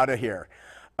and out of here.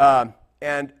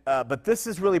 But this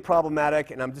is really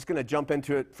problematic, and I'm just going to jump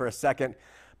into it for a second.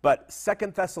 But 2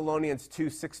 Thessalonians 2,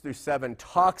 6 through 7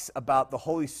 talks about the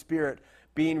Holy Spirit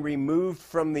being removed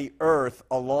from the earth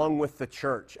along with the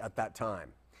church at that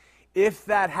time. If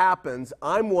that happens,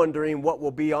 I'm wondering what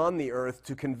will be on the earth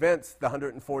to convince the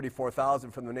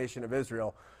 144,000 from the nation of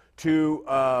Israel to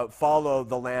follow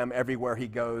the Lamb everywhere he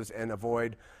goes and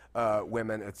avoid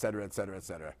women, etc., etc.,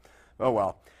 etc. Oh,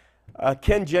 well.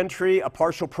 Ken Gentry, a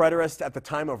partial preterist at the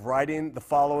time of writing the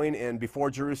following in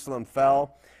Before Jerusalem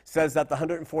Fell, says that the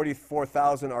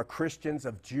 144,000 are Christians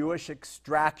of Jewish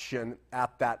extraction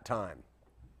at that time.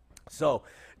 So,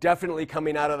 definitely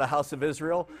coming out of the house of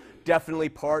Israel, definitely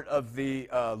part of the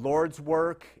Lord's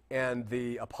work and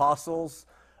the apostles'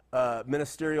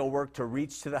 ministerial work to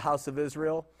reach to the house of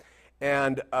Israel.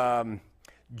 And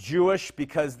Jewish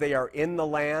because they are in the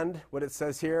land, what it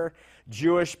says here.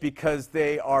 Jewish because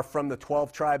they are from the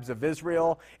 12 tribes of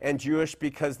Israel. And Jewish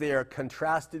because they are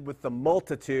contrasted with the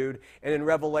multitude. And in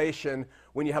Revelation,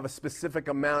 when you have a specific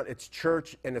amount, it's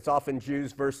church and it's often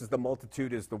Jews versus the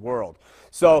multitude is the world.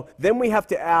 So then we have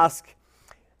to ask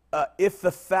if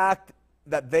the fact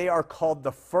that they are called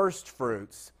the first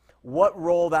fruits, what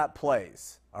role that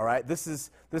plays. All right, this is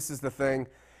the thing.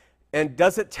 And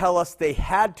does it tell us they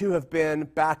had to have been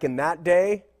back in that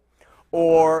day,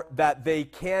 or that they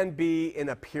can be in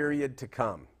a period to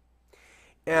come?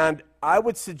 And I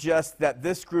would suggest that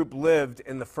this group lived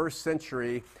in the first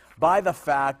century by the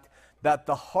fact that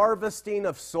the harvesting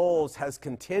of souls has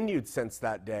continued since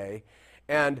that day,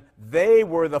 and they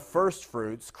were the first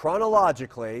fruits,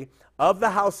 chronologically, of the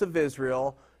house of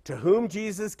Israel, to whom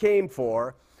Jesus came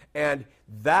for, and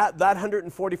that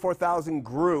 144,000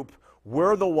 group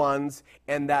were the ones,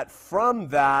 and that from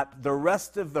that, the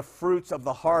rest of the fruits of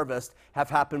the harvest have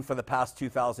happened for the past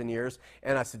 2,000 years,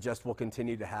 and I suggest will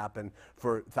continue to happen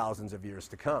for thousands of years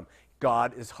to come.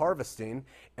 God is harvesting,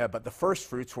 but the first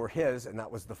fruits were his, and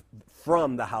that was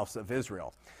from the house of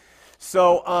Israel.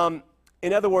 So,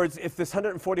 in other words, if this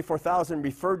 144,000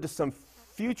 referred to some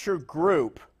future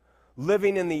group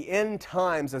living in the end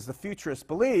times as the futurists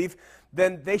believe,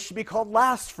 then they should be called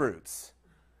last fruits,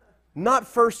 not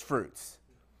first fruits.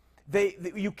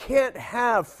 You can't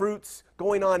have fruits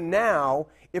going on now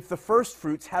if the first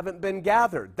fruits haven't been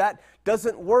gathered. That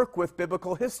doesn't work with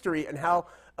biblical history and how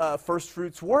first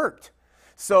fruits worked.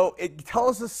 So it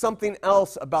tells us something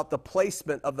else about the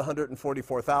placement of the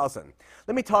 144,000.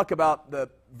 Let me talk about the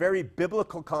very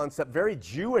biblical concept, very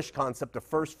Jewish concept of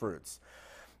first fruits.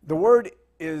 The word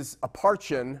is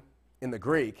aparchion in the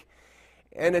Greek,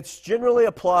 and it generally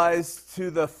applies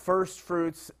to the first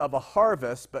fruits of a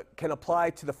harvest, but can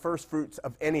apply to the first fruits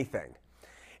of anything.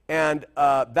 And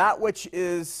that which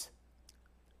is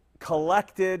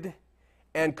collected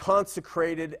and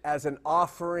consecrated as an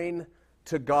offering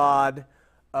to God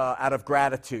out of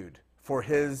gratitude for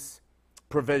his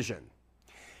provision.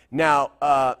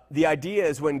 Now, the idea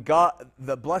is when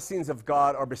the blessings of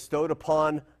God are bestowed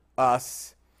upon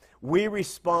us, we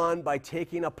respond by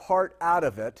taking a part out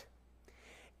of it,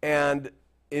 and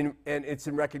it's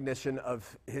in recognition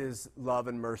of his love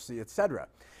and mercy, etc.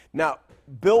 Now,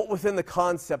 built within the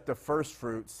concept of first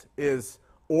fruits is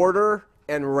order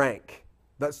and rank.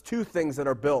 That's two things that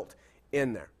are built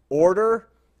in there, order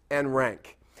and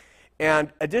rank.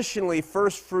 And additionally,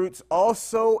 first fruits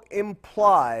also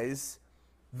implies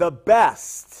the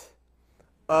best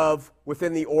of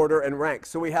within the order and rank.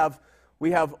 So we have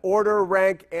order,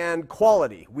 rank, and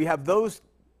quality. We have those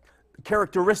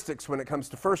characteristics when it comes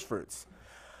to first fruits.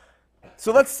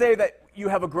 So let's say that you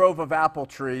have a grove of apple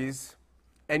trees,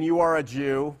 and you are a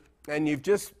Jew, and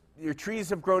your trees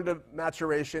have grown to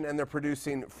maturation, and they're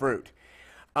producing fruit.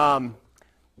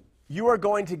 You are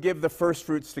going to give the first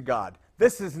fruits to God.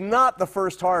 This is not the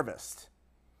first harvest.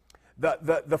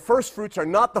 The first fruits are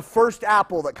not the first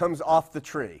apple that comes off the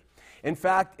tree. In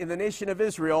fact, in the nation of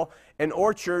Israel, an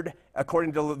orchard,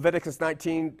 according to Leviticus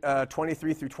 19,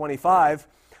 23 through 25,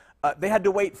 they had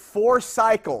to wait 4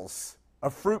 cycles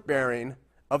of fruit bearing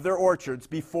of their orchards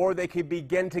before they could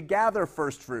begin to gather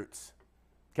first fruits.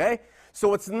 Okay?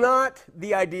 So it's not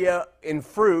the idea in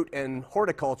fruit and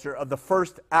horticulture of the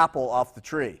first apple off the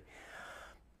tree.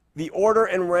 The order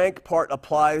and rank part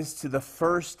applies to the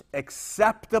first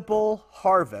acceptable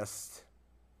harvest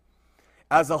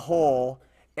as a whole,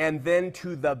 and then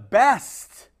to the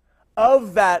best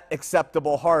of that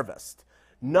acceptable harvest.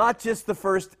 Not just the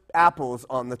first apples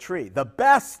on the tree, the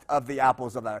best of the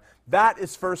apples of that. That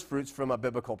is first fruits from a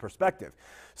biblical perspective.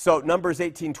 So Numbers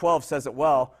 18:12 says it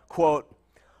well, quote,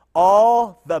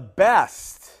 all the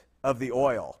best of the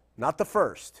oil, not the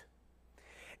first,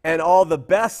 and all the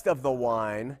best of the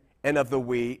wine and of the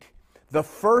wheat, the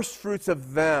first fruits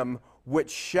of them, which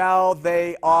shall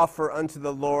they offer unto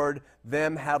the Lord,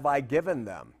 them have I given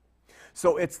them.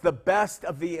 So it's the best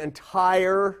of the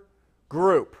entire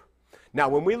group. Now,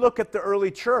 when we look at the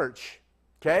early church,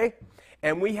 okay,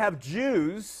 and we have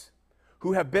Jews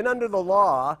who have been under the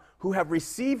law, who have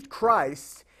received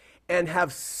Christ, and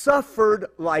have suffered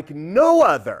like no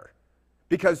other.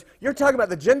 Because you're talking about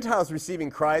the Gentiles receiving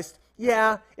Christ,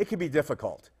 yeah, it can be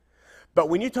difficult. But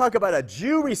when you talk about a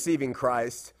Jew receiving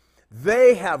Christ,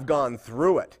 they have gone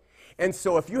through it. And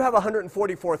so if you have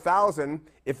 144,000,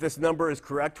 if this number is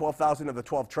correct, 12,000 of the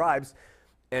 12 tribes,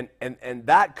 and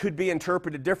that could be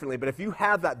interpreted differently, but if you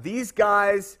have that, these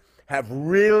guys have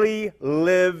really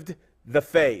lived the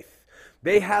faith.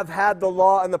 They have had the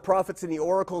law and the prophets and the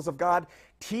oracles of God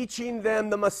teaching them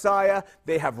the Messiah.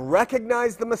 They have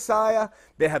recognized the Messiah,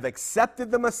 they have accepted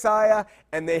the Messiah,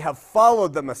 and they have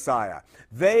followed the Messiah.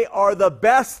 They are the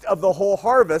best of the whole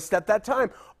harvest at that time.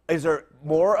 Is there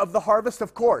more of the harvest?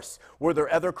 Of course. Were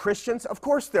there other Christians? Of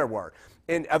course there were.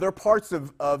 In other parts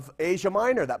of Asia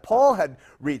Minor that Paul had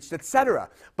reached, etc.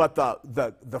 But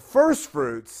the first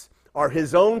fruits are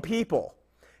his own people,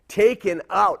 taken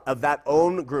out of that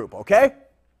own group, okay?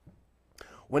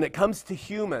 When it comes to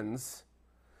humans,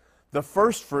 the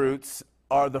first fruits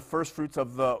are the first fruits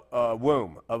of the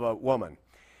womb of a woman.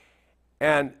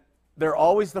 And they're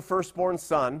always the firstborn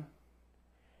son,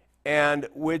 and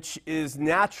which is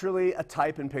naturally a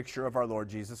type and picture of our Lord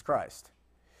Jesus Christ.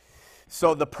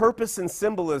 So the purpose and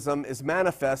symbolism is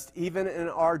manifest even in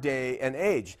our day and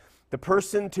age. The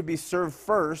person to be served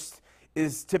first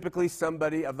is typically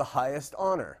somebody of the highest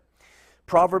honor.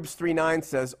 Proverbs 3:9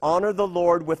 says, honor the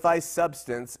Lord with thy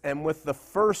substance and with the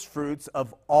first fruits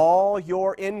of all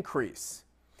your increase.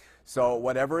 So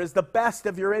whatever is the best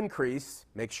of your increase,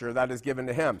 make sure that is given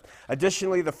to him.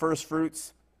 Additionally, the first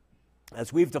fruits,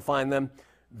 as we've defined them,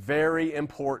 very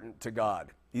important to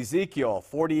God. Ezekiel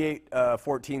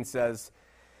 48:14 says,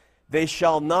 they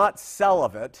shall not sell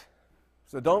of it.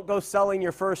 So don't go selling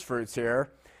your first fruits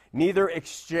here. Neither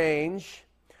exchange,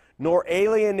 nor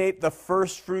alienate the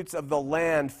first fruits of the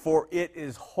land, for it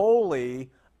is holy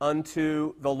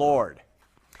unto the Lord.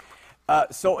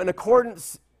 So in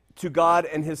accordance to God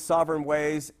and his sovereign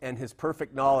ways and his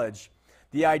perfect knowledge,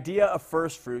 the idea of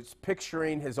first fruits,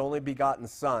 picturing his only begotten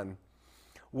Son,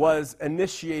 was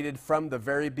initiated from the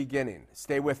very beginning.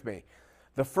 Stay with me.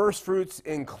 The first fruits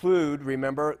include,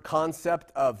 remember,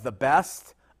 concept of the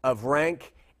best, of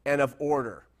rank, and of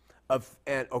order.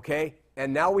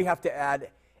 And now we have to add,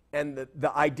 and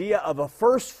the idea of a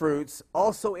first fruits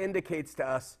also indicates to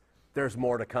us there's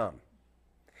more to come.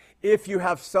 If you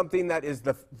have something that is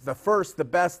the first, the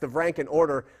best of rank and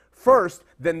order first,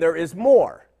 then there is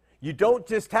more. You don't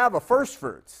just have a first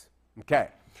fruits. Okay.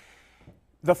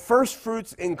 The first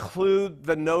fruits include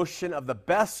the notion of the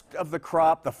best of the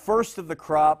crop, the first of the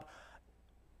crop,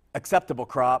 acceptable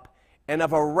crop, and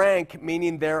of a rank,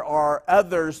 meaning there are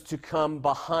others to come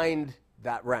behind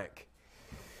that rank.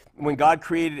 When God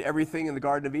created everything in the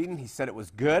Garden of Eden, he said it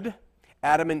was good.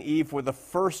 Adam and Eve were the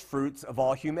first fruits of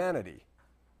all humanity.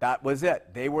 That was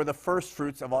it. They were the first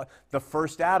fruits of all, the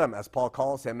first Adam, as Paul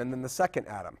calls him, and then the second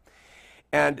Adam.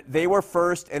 And they were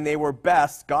first and they were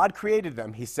best. God created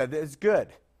them. He said that it's good.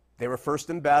 They were first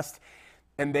and best,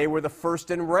 and they were the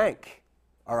first in rank.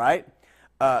 All right?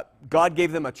 God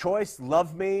gave them a choice,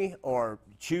 love me or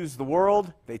choose the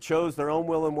world. They chose their own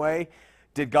will and way.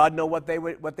 Did God know what they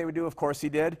would do? Of course he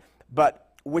did. But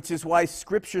which is why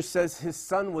Scripture says his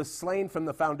son was slain from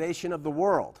the foundation of the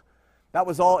world. That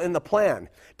was all in the plan.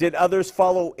 Did others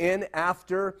follow in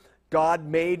after God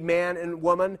made man and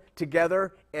woman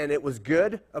together and it was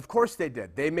good? Of course they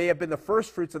did. They may have been the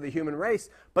first fruits of the human race,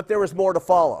 but there was more to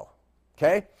follow.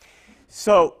 Okay?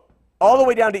 So, all the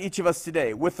way down to each of us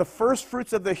today, with the first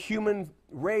fruits of the human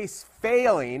race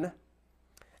failing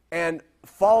and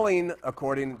falling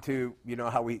according to,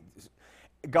 how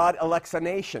God elects a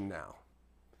nation now.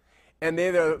 And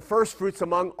they're the first fruits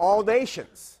among all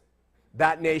nations.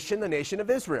 That nation, the nation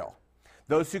of Israel.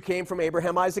 Those who came from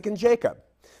Abraham, Isaac, and Jacob.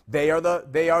 They are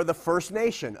the first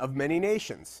nation of many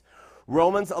nations.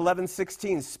 Romans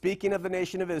 11:16, speaking of the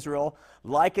nation of Israel,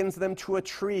 likens them to a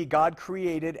tree God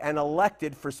created and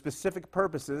elected for specific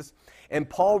purposes. And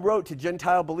Paul wrote to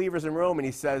Gentile believers in Rome, and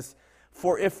he says,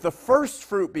 for if the first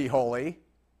fruit be holy,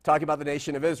 talking about the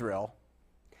nation of Israel,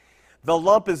 the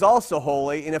lump is also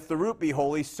holy, and if the root be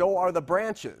holy, so are the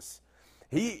branches.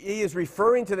 He is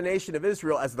referring to the nation of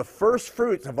Israel as the first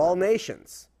fruits of all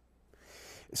nations.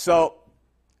 So,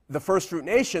 the first fruit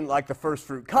nation, like the first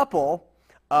fruit couple,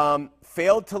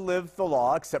 failed to live the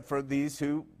law, except for these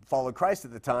who followed Christ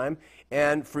at the time,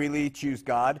 and freely choose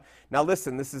God. Now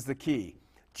listen, this is the key.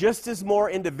 Just as more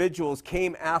individuals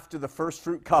came after the first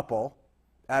fruit couple,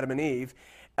 Adam and Eve,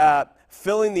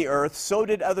 filling the earth, so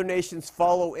did other nations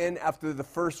follow in after the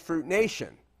first fruit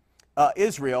nation,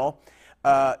 Israel,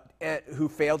 who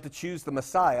failed to choose the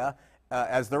Messiah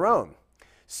as their own.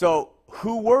 So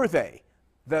who were they?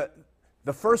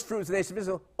 The first fruits of the nation of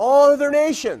Israel, all other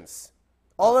nations.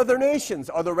 All other nations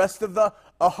are the rest of the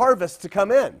harvest to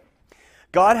come in.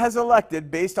 God has elected,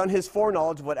 based on his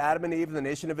foreknowledge of what Adam and Eve and the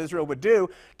nation of Israel would do,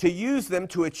 to use them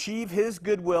to achieve his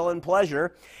goodwill and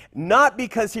pleasure, not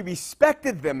because he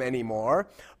respected them anymore,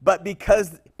 but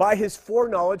because by his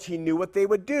foreknowledge he knew what they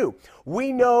would do.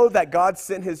 We know that God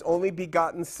sent his only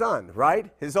begotten Son, right?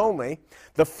 His only.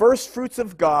 The first fruits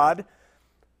of God,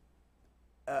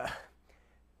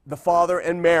 the Father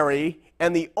and Mary,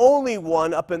 and the only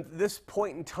one up in this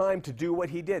point in time to do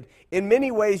what he did. In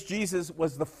many ways, Jesus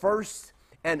was the first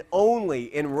and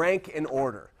only in rank and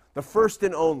order. The first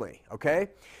and only, okay?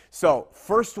 So,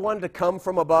 first one to come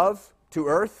from above to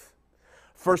earth.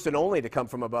 First and only to come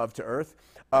from above to earth.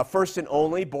 First and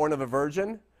only born of a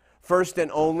virgin. First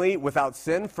and only without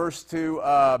sin. First to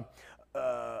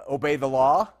obey the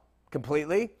law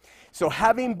completely. So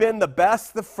having been the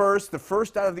best, the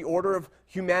first out of the order of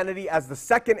humanity as the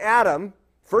second Adam,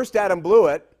 first Adam blew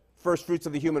it, first fruits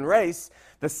of the human race.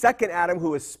 The second Adam,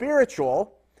 who is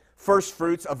spiritual, first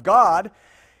fruits of God,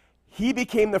 he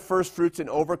became the first fruits in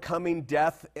overcoming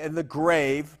death and the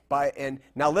grave. And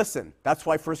now listen, that's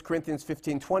why 1 Corinthians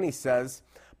 15:20 says,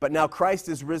 but now Christ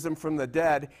is risen from the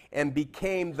dead and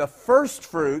became the first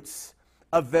fruits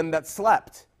of them that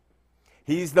slept.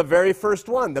 He's the very first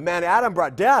one. The man Adam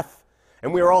brought death.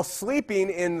 And we were all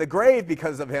sleeping in the grave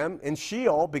because of him, in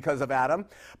Sheol because of Adam.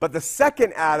 But the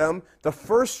second Adam, the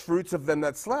first fruits of them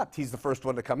that slept, he's the first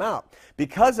one to come out.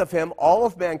 Because of him, all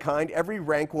of mankind, every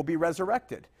rank will be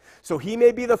resurrected. So he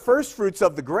may be the first fruits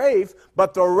of the grave,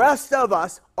 but the rest of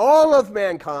us, all of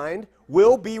mankind,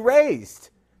 will be raised.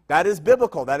 That is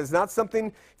biblical. That is not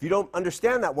something, if you don't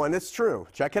understand that one, it's true.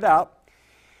 Check it out.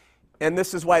 And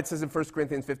this is why it says in 1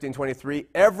 Corinthians 15:23,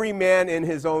 every man in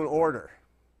his own order.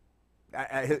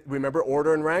 Remember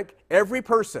order and rank? Every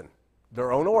person,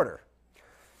 their own order.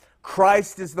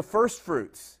 Christ is the first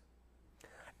fruits.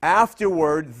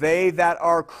 Afterward, they that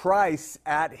are Christ's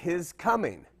at his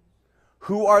coming.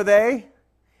 Who are they?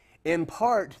 In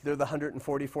part, they're the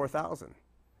 144,000.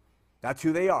 That's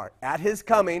who they are. At his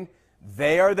coming,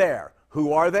 they are there.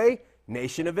 Who are they?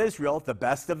 Nation of Israel, the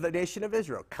best of the nation of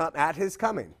Israel, at his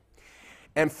coming.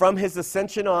 And from his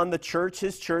ascension on, the church,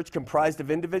 his church, comprised of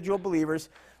individual believers,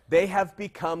 they have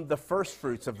become the first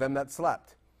fruits of them that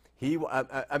slept.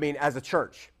 As a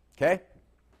church, okay?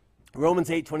 Romans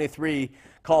 8:23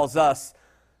 calls us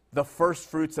the first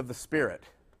fruits of the Spirit.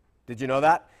 Did you know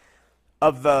that?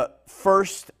 Of the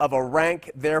first of a rank,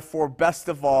 therefore best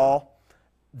of all,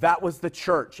 that was the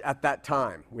church at that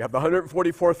time. We have the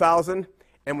 144,000,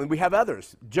 and we have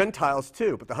others, Gentiles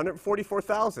too, but the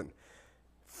 144,000.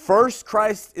 First,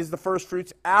 Christ is the first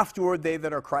fruits. Afterward, they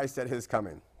that are Christ at his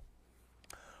coming.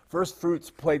 First fruits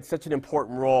played such an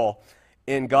important role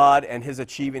in God and his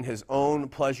achieving his own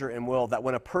pleasure and will, that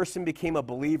when a person became a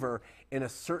believer in a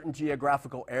certain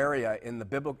geographical area in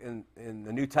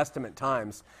the New Testament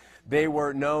times, they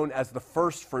were known as the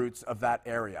first fruits of that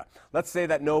area. Let's say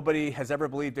that nobody has ever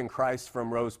believed in Christ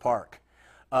from Rose Park,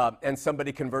 and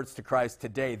somebody converts to Christ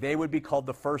today. They would be called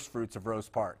the first fruits of Rose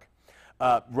Park.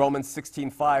 Romans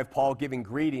 16:5, Paul giving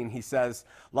greeting, he says,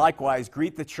 likewise,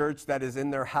 greet the church that is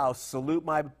in their house. Salute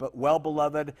my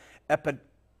well-beloved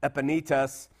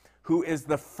Epaphras, who is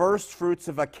the first fruits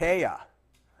of Achaia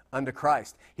unto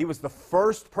Christ. He was the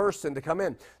first person to come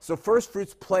in. So first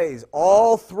fruits plays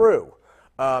all through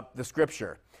the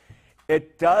scripture.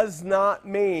 It does not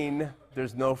mean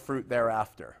there's no fruit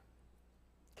thereafter.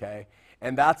 Okay?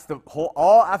 And that's the whole,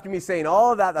 all after me saying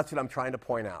all of that, that's what I'm trying to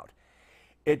point out.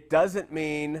 It doesn't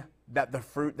mean that the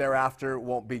fruit thereafter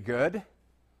won't be good.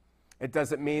 It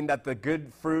doesn't mean that the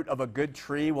good fruit of a good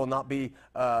tree will not be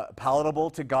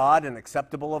palatable to God and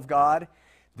acceptable of God.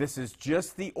 This is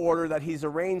just the order that he's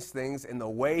arranged things in the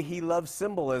way he loves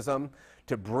symbolism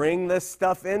to bring this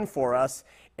stuff in for us.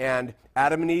 And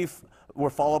Adam and Eve were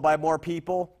followed by more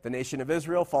people. The nation of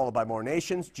Israel followed by more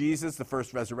nations. Jesus, the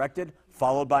first resurrected,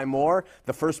 followed by more.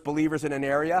 The first believers in an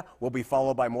area will be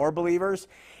followed by more believers.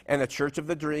 And the church of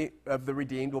the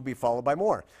redeemed will be followed by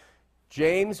more.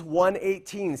 James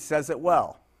 1:18 says it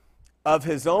well. Of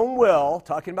his own will,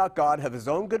 talking about God, of his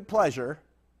own good pleasure,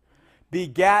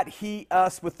 begat he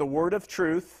us with the word of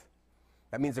truth.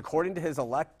 That means according to his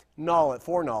elect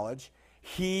foreknowledge,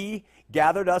 he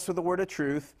gathered us with the word of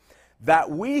truth, that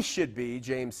we should be,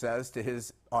 James says to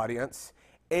his audience,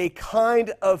 a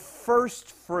kind of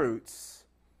first fruits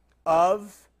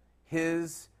of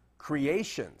his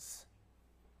creations.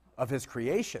 Of his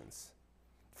creations.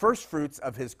 First fruits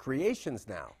of his creations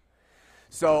now.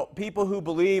 So people who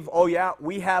believe, oh yeah,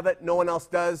 we have it, no one else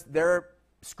does, they're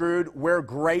screwed, we're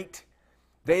great.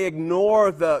 They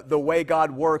ignore the way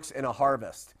God works in a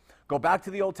harvest. Go back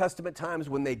to the Old Testament times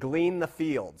when they gleaned the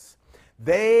fields.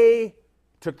 They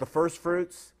took the first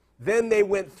fruits, then they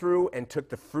went through and took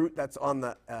the fruit that's on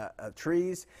the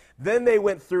trees. Then they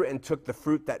went through and took the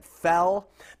fruit that fell.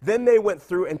 Then they went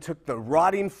through and took the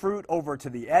rotting fruit over to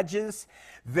the edges.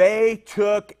 They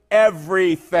took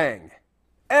everything,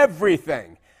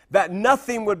 that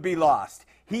nothing would be lost.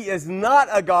 He is not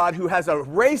a God who has a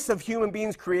race of human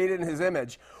beings created in his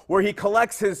image, where he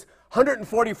collects his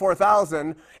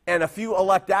 144,000 and a few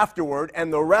elect afterward,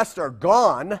 and the rest are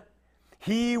gone.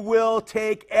 He will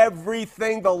take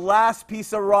everything, the last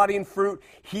piece of rotting fruit,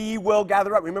 he will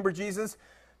gather up. Remember Jesus?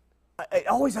 It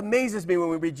always amazes me when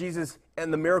we read Jesus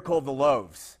and the miracle of the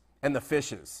loaves and the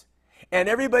fishes. And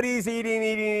everybody's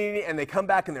eating, and they come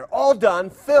back and they're all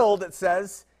done, filled, it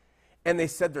says. And they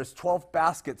said there's 12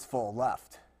 baskets full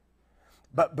left.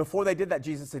 But before they did that,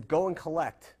 Jesus said, go and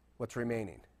collect what's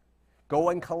remaining. Go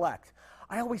and collect.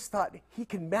 I always thought he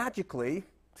can magically,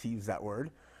 to use that word,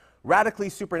 radically,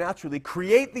 supernaturally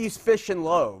create these fish and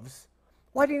loaves.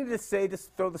 Why didn't he just say,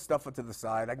 just throw the stuff to the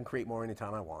side, I can create more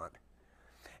anytime I want?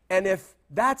 And if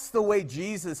that's the way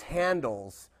Jesus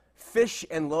handles fish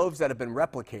and loaves that have been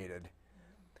replicated,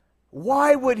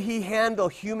 why would he handle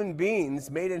human beings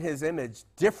made in his image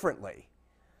differently?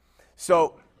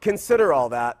 So consider all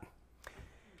that.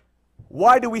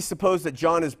 Why do we suppose that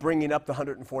John is bringing up the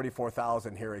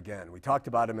 144,000 here again? We talked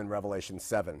about him in Revelation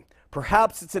 7.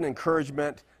 Perhaps it's an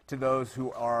encouragement to those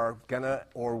who are gonna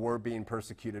or were being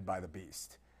persecuted by the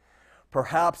beast.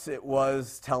 Perhaps it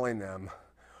was telling them,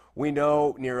 we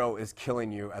know Nero is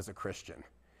killing you as a Christian.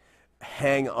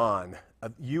 Hang on.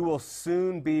 You will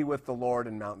soon be with the Lord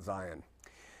in Mount Zion.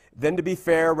 Then, to be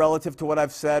fair, relative to what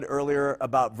I've said earlier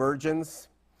about virgins,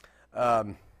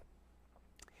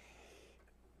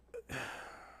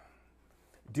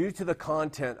 due to the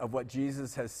content of what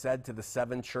Jesus has said to the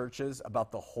 7 churches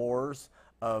about the horrors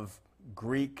of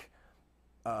Greek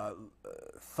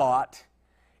thought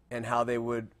and how they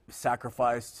would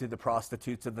sacrifice to the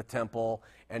prostitutes of the temple,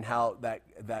 and how that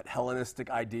Hellenistic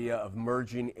idea of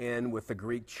merging in with the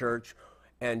Greek church,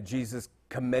 and Jesus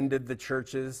commended the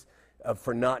churches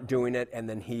for not doing it, and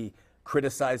then he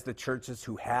criticized the churches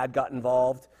who had got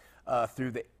involved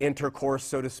through the intercourse,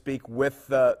 so to speak, with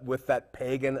that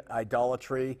pagan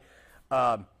idolatry.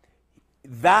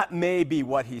 That may be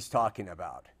what he's talking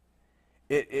about.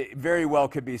 It very well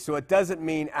could be. So it doesn't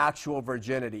mean actual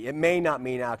virginity. It may not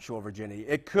mean actual virginity.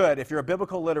 It could. If you're a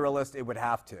biblical literalist, it would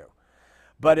have to.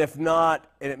 But if not,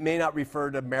 and it may not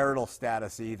refer to marital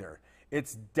status either.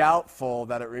 It's doubtful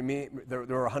that there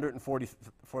were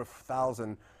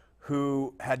 144,000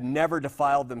 who had never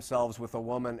defiled themselves with a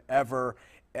woman ever,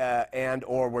 and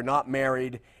or were not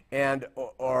married, and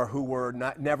or who were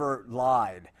never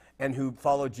lied, and who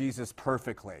follow Jesus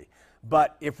perfectly.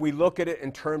 But if we look at it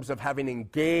in terms of having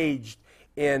engaged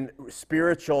in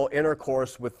spiritual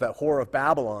intercourse with the whore of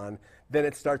Babylon, then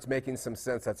it starts making some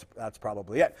sense. That's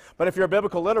probably it. But if you're a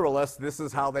biblical literalist, this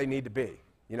is how they need to be.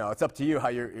 You know, it's up to you how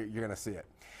you're going to see it.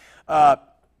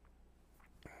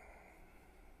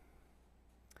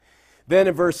 Then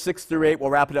in verse 6 through 8, we'll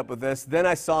wrap it up with this. Then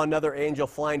I saw another angel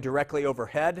flying directly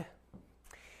overhead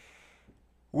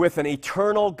with an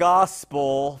eternal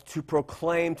gospel to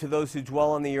proclaim to those who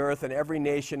dwell on the earth and every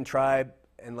nation, tribe,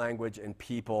 and language and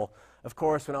people. Of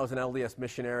course, when I was an LDS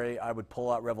missionary, I would pull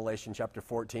out Revelation chapter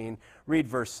 14, read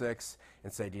verse 6,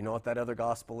 and say, do you know what that other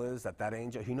gospel is? That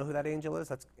angel, you know who that angel is?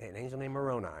 That's an angel named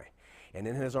Moroni. And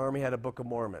in his arm he had a Book of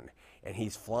Mormon. And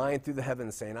he's flying through the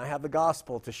heavens saying, I have the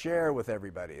gospel to share with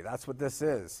everybody. That's what this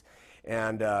is.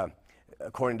 And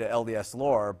according to LDS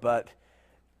lore, but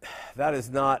that is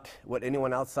not what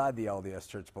anyone outside the LDS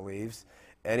church believes.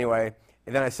 Anyway,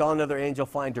 and then I saw another angel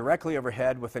flying directly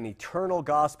overhead with an eternal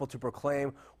gospel to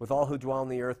proclaim with all who dwell on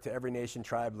the earth to every nation,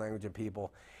 tribe, language, and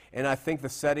people. And I think the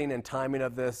setting and timing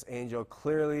of this angel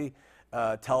clearly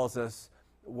tells us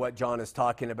what John is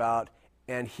talking about.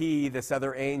 And he, this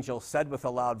other angel, said with a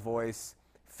loud voice,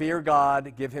 fear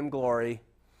God, give him glory,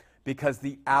 because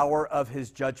the hour of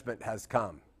his judgment has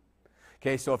come.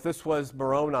 Okay, so if this was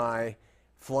Moroni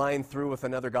flying through with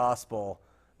another gospel,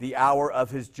 the hour of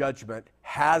his judgment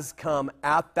has come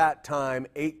at that time,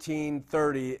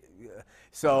 1830.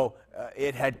 So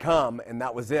it had come, and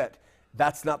that was it.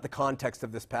 That's not the context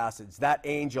of this passage. That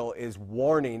angel is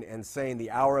warning and saying the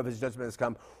hour of his judgment has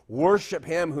come. Worship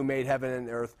him who made heaven and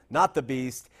earth, not the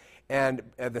beast, and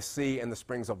the sea and the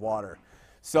springs of water.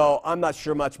 So I'm not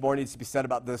sure much more needs to be said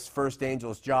about this first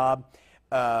angel's job.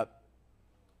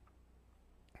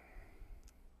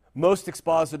 Most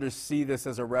expositors see this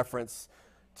as a reference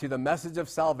to the message of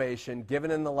salvation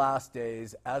given in the last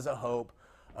days as a hope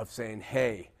of saying,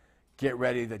 hey, get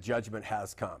ready, the judgment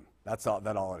has come. That's all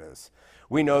it is.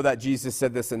 We know that Jesus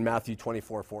said this in Matthew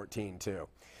 24:14 too.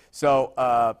 So,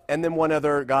 and then one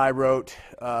other guy wrote,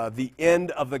 the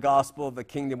end of the gospel of the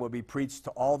kingdom will be preached to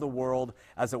all the world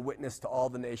as a witness to all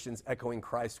the nations, echoing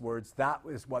Christ's words. That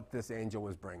is what this angel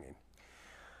was bringing.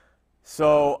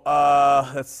 So,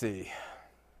 let's see.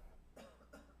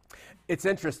 It's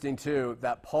interesting, too,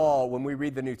 that Paul, when we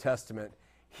read the New Testament,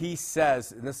 he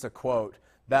says, and this is a quote,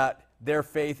 that their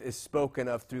faith is spoken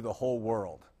of through the whole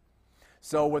world.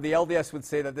 So where the LDS would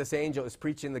say that this angel is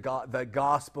preaching the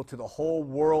gospel to the whole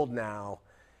world now,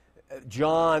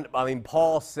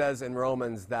 Paul says in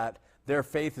Romans that their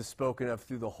faith is spoken of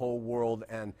through the whole world,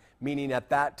 and meaning at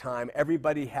that time,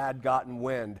 everybody had gotten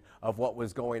wind of what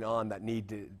was going on that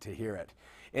needed to hear it.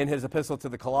 In his epistle to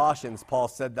the Colossians, Paul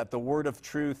said that the word of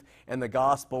truth and the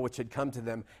gospel which had come to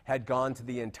them had gone to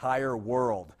the entire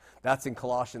world. That's in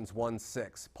Colossians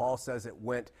 1:6. Paul says it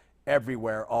went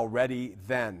everywhere already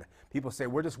then. People say,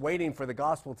 we're just waiting for the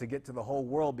gospel to get to the whole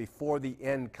world before the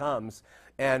end comes.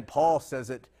 And Paul says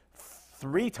it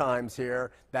 3 times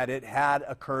here that it had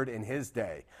occurred in his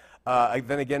day.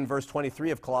 Then again, verse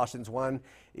 23 of Colossians 1,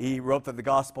 he wrote that the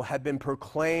gospel had been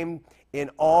proclaimed in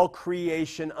all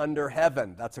creation under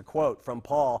heaven. That's a quote from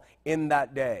Paul, in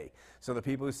that day. So the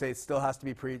people who say it still has to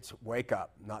be preached, wake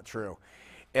up. Not true.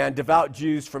 And devout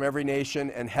Jews from every nation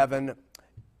and heaven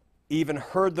even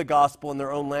heard the gospel in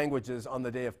their own languages on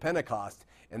the day of Pentecost.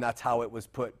 And that's how it was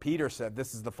put. Peter said,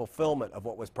 this is the fulfillment of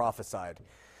what was prophesied.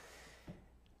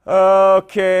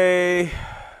 Okay.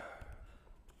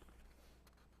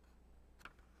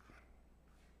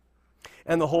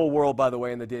 And the whole world, by the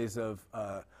way, in the days of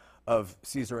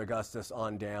Caesar Augustus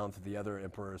on down to the other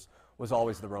emperors, was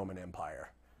always the Roman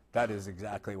Empire. That is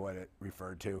exactly what it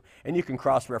referred to. And you can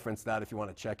cross-reference that if you want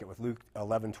to check it with Luke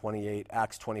 11:28,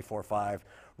 Acts 24:5,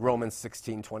 Romans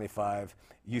 16:25.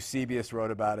 Eusebius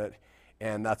wrote about it,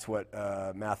 and that's what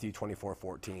Matthew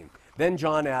 24:14. Then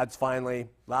John adds, finally,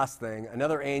 last thing,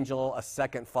 another angel, a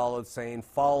second followed, saying,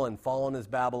 fallen, fallen is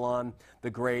Babylon the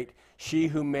Great, she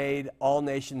who made all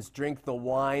nations drink the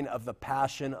wine of the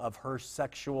passion of her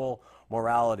sexual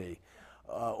morality.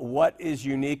 What is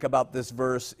unique about this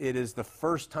verse? It is the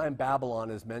first time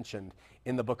Babylon is mentioned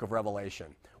in the book of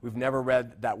Revelation. We've never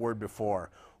read that word before.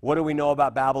 What do we know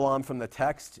about Babylon from the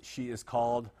text? She is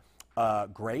called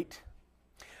great.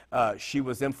 She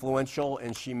was influential,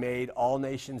 and she made all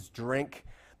nations drink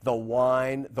the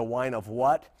wine of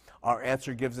what? Our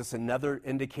answer gives us another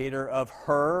indicator of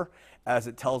her, as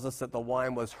it tells us that the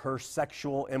wine was her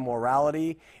sexual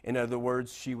immorality. In other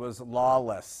words, she was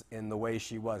lawless in the way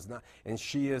she was. And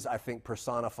she is, I think,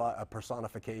 a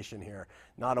personification here,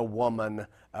 not a woman.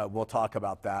 We'll talk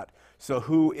about that. So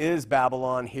who is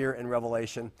Babylon here in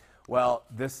Revelation? Well,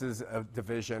 this is a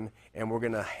division, and we're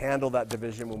going to handle that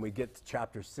division when we get to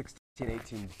chapters 16,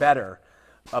 18 better.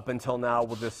 Up until now,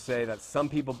 we'll just say that some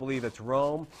people believe it's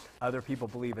Rome, other people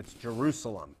believe it's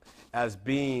Jerusalem, as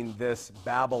being this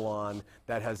Babylon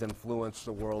that has influenced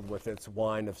the world with its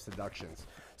wine of seductions.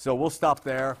 So we'll stop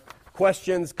there.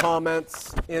 Questions,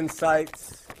 comments,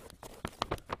 insights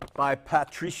by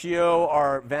Patricio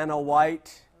or Vanna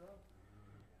White?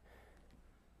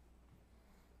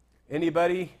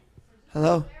 Anybody?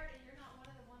 Hello?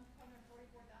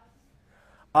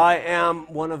 I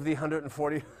am one of the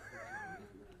 140.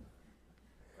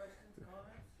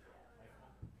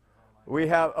 We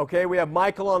have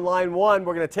Michael on line 1.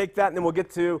 We're going to take that, and then we'll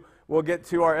get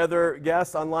to our other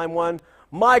guests on line 1.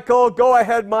 Michael, go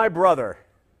ahead, my brother.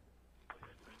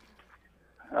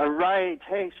 All right.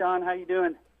 Hey, Sean, how you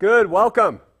doing? Good.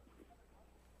 Welcome.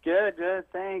 Good,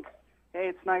 thanks. Hey,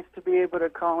 it's nice to be able to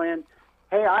call in.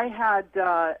 Hey, I had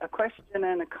a question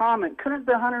and a comment. Couldn't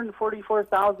the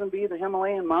 144,000 be the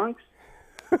Himalayan monks?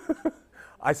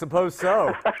 I suppose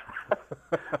so.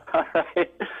 All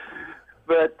right.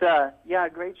 But, yeah,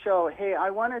 great show. Hey, I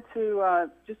wanted to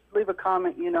just leave a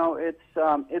comment. You know,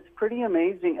 it's pretty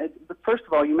amazing. First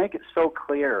of all, you make it so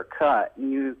clear cut,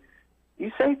 and you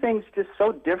say things just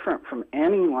so different from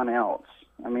anyone else.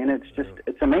 I mean,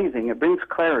 it's amazing. It brings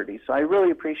clarity. So I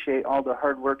really appreciate all the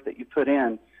hard work that you put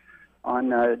in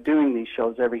on doing these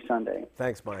shows every Sunday.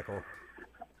 Thanks, Michael.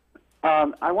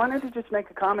 I wanted to just make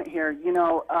a comment here. You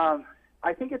know,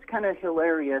 I think it's kind of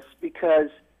hilarious because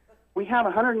we have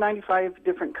 195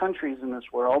 different countries in this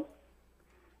world.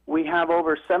 We have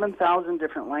over 7,000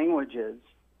 different languages.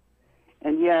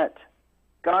 And yet,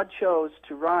 God chose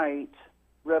to write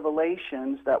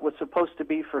revelations that was supposed to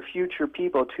be for future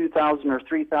people 2,000 or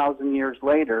 3,000 years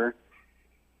later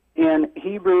in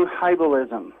Hebrew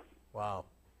Hybalism. Wow.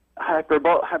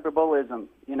 Hyperbolism,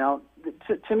 you know.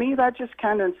 To me, that just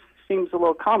kind of seems a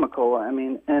little comical. I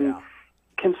mean, and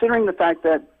considering the fact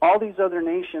that all these other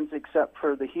nations, except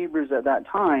for the Hebrews at that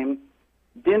time,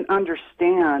 didn't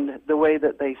understand the way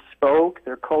that they spoke,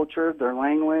 their culture, their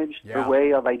language, their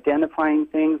way of identifying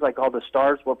things, like all the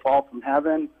stars will fall from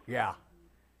heaven. Yeah.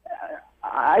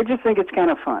 I just think it's kind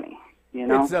of funny, you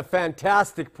know. It's a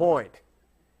fantastic point,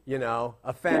 you know,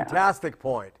 a fantastic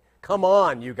point. Come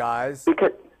on, you guys.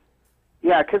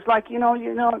 Because, like, you know,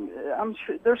 I'm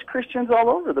sure there's Christians all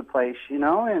over the place, you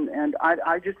know, and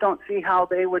I just don't see how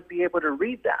they would be able to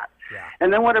read that. Yeah.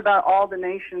 And then what about all the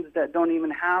nations that don't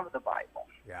even have the Bible?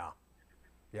 Yeah.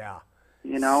 Yeah.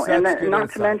 You know, Such and good not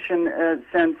insight. to mention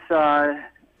since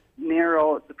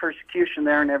Nero, the persecution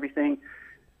there and everything,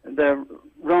 the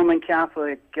Roman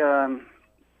Catholic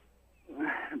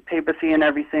papacy and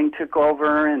everything took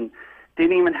over and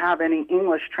didn't even have any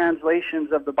English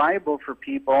translations of the Bible for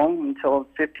people until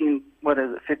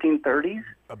 1530s.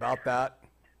 About that.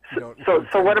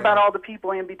 So what about all the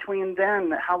people in between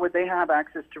then? How would they have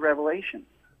access to Revelation?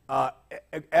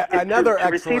 Another to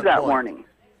excellent receive that point. warning.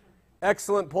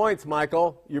 Excellent points,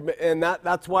 Michael. And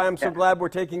that's why I'm so glad we're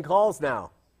taking calls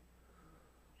now.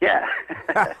 Yeah.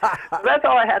 That's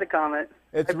all I had to comment.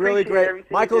 It's I really appreciate great.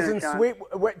 everything Michael's you're in doing, Sean.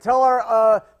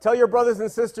 Sweden. Tell your brothers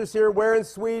and sisters here where in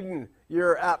Sweden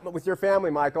you're at with your family,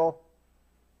 Michael.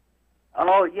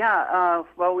 Oh, yeah.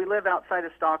 Well, we live outside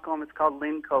of Stockholm. It's called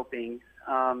Linköping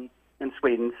in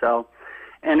Sweden. So,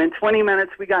 and in 20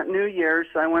 minutes, we got New Year's.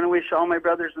 So I want to wish all my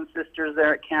brothers and sisters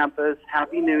there at campus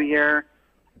Happy New Year.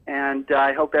 And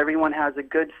I hope everyone has a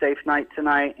good, safe night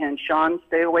tonight. And, Sean,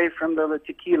 stay away from the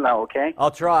tequila, okay?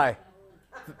 I'll try.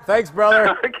 Thanks,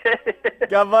 brother. Okay.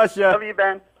 God bless you. Love you,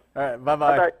 Ben. All right,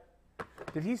 bye-bye. Bye-bye.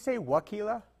 Did he say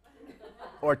wakila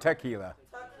or tequila?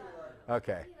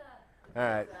 Okay. All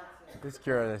right. Just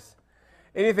curious.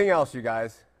 Anything else, you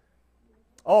guys?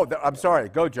 Oh, I'm sorry.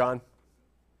 Go, John.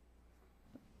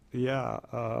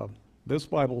 Yeah, this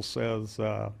Bible says,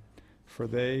 for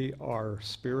they are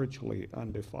spiritually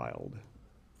undefiled,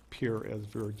 pure as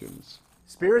virgins.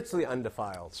 Spiritually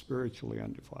undefiled. Spiritually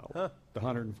undefiled. Huh. The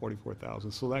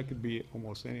 144,000. So that could be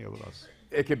almost any of us.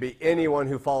 It could be anyone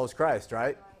who follows Christ,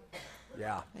 right?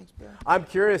 Yeah. Thanks, Bill. I'm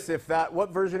curious if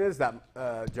what version is that,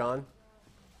 John?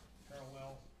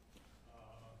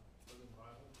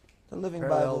 The Living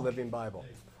Parallel Bible. Living Bible.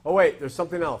 Oh, wait, there's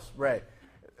something else. Ray.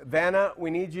 Vanna, we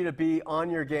need you to be on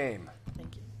your game.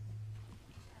 Thank you.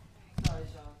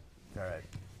 All right.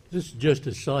 This is just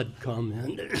a side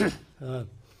comment.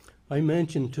 I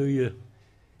mentioned to you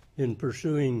in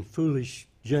pursuing foolish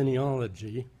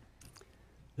genealogy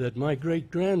that my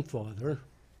great-grandfather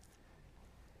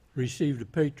received a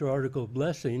patriarchal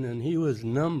blessing, and he was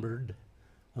numbered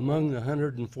among the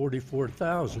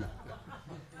 144,000.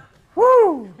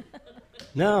 Woo!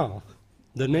 Now,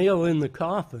 the nail in the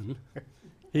coffin,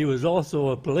 he was also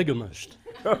a polygamist.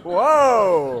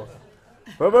 Whoa!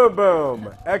 Boom, boom,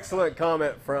 boom. Excellent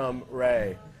comment from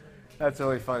Ray. That's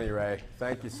really funny, Ray.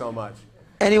 Thank you so much.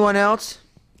 Anyone else?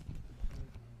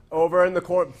 Over in the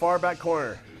far back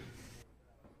corner.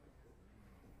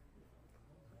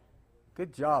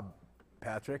 Good job,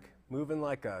 Patrick. Moving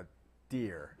like a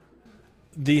deer.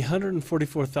 The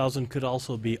 144,000 could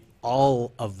also be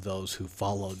all of those who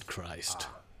followed Christ.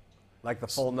 Like the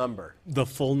full number. The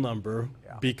full number,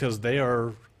 Yeah. because they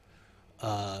are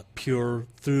pure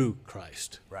through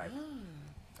Christ. Right.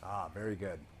 Very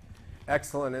good.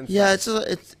 Excellent insight. Yeah,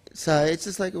 it's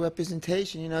just like a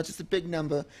representation, you know, it's just a big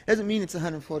number. Doesn't mean it's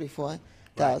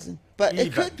 144,000, but it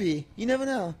Even. could be. You never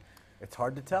know. It's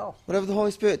hard to tell. Whatever the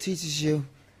Holy Spirit teaches you.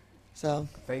 So,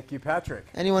 Thank you, Patrick.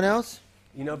 anyone else?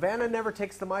 You know, Vanna never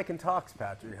takes the mic and talks,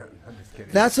 Patrick. I'm just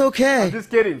kidding. That's okay. I'm just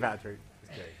kidding, Patrick.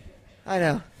 Just kidding. I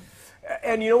know.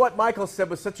 And you know what Michael said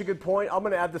was such a good point. I'm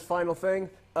going to add this final thing.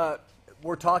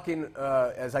 We're talking,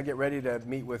 as I get ready to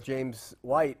meet with James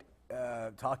White,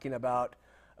 talking about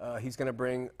he's going to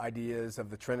bring ideas of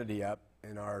the Trinity up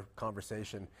in our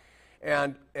conversation.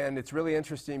 And it's really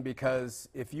interesting because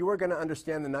if you were going to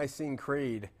understand the Nicene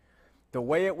Creed, the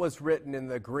way it was written in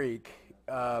the Greek,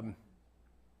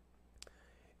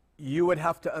 you would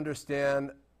have to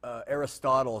understand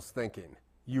Aristotle's thinking.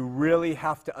 You really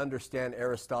have to understand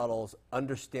Aristotle's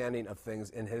understanding of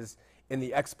things in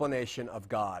the explanation of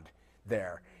God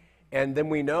there. And then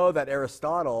we know that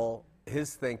Aristotle,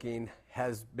 his thinking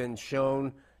has been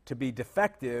shown to be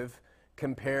defective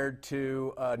compared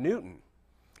to Newton.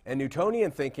 And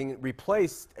Newtonian thinking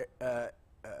replaced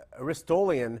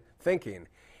Aristotelian thinking.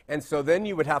 And so then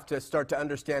you would have to start to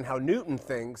understand how Newton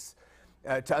thinks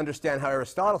to understand how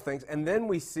Aristotle thinks. And then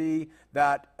we see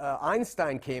that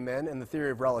Einstein came in and the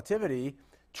theory of relativity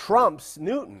trumps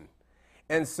Newton.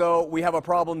 And so we have a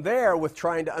problem there with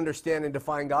trying to understand and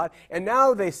define God. And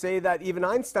now they say that even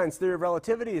Einstein's theory of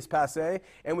relativity is passé,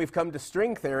 and we've come to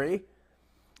string theory.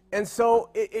 And so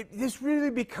this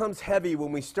really becomes heavy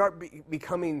when we start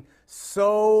becoming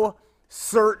so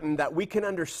certain that we can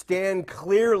understand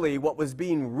clearly what was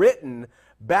being written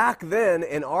back then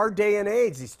in our day and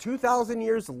age. These 2,000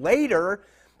 years later,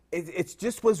 it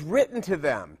just was written to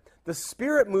them. The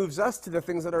Spirit moves us to the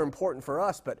things that are important for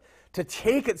us, but to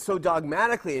take it so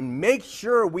dogmatically and make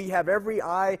sure we have every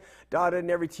I dotted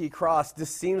and every T crossed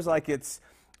just seems like it's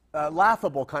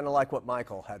laughable, kind of like what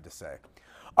Michael had to say.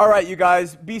 All right, you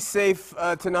guys, be safe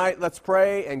tonight. Let's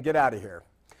pray and get out of here.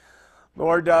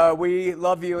 Lord, we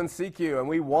love you and seek you, and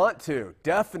we want to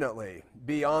definitely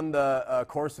be on the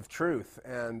course of truth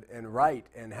and right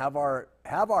and have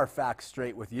our facts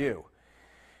straight with you.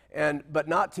 But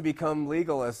not to become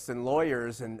legalists and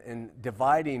lawyers and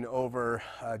dividing over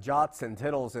jots and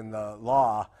tittles in the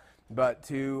law, but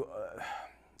to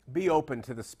be open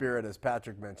to the Spirit, as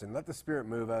Patrick mentioned. Let the Spirit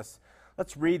move us.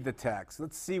 Let's read the text.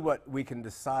 Let's see what we can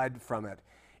decide from it,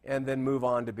 and then move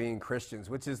on to being Christians,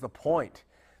 which is the point,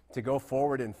 to go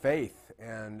forward in faith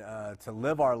and to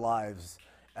live our lives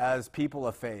as people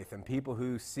of faith and people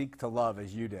who seek to love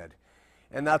as you did.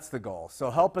 And that's the goal. So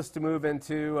help us to move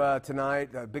into tonight,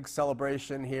 a big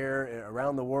celebration here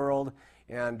around the world,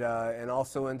 and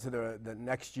also into the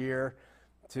next year,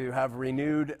 to have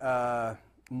renewed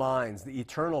minds, the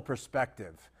eternal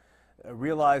perspective,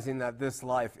 realizing that this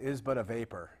life is but a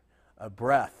vapor, a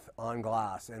breath on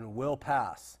glass, and will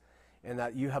pass, and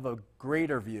that you have a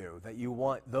greater view, that you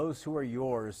want those who are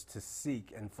yours to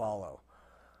seek and follow.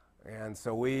 And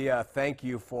so we thank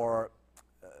you for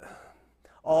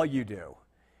all you do,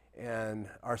 and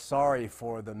are sorry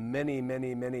for the many,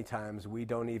 many, many times we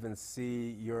don't even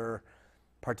see your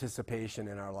participation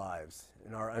in our lives,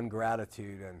 in our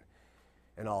ingratitude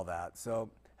and all that. So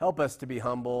help us to be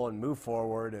humble and move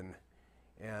forward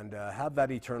and have that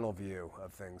eternal view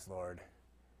of things, Lord.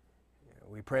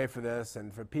 We pray for this,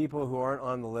 and for people who aren't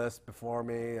on the list before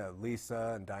me,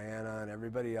 Lisa and Diana and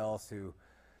everybody else who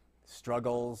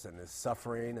struggles and is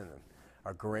suffering, and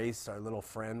our Grace, our little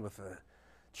friend with a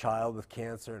child with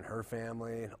cancer, and her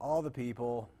family, and all the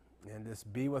people, and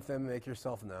just be with them, make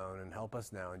yourself known, and help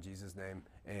us now. In Jesus' name,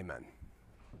 amen.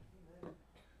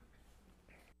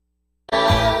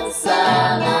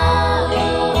 Salvation.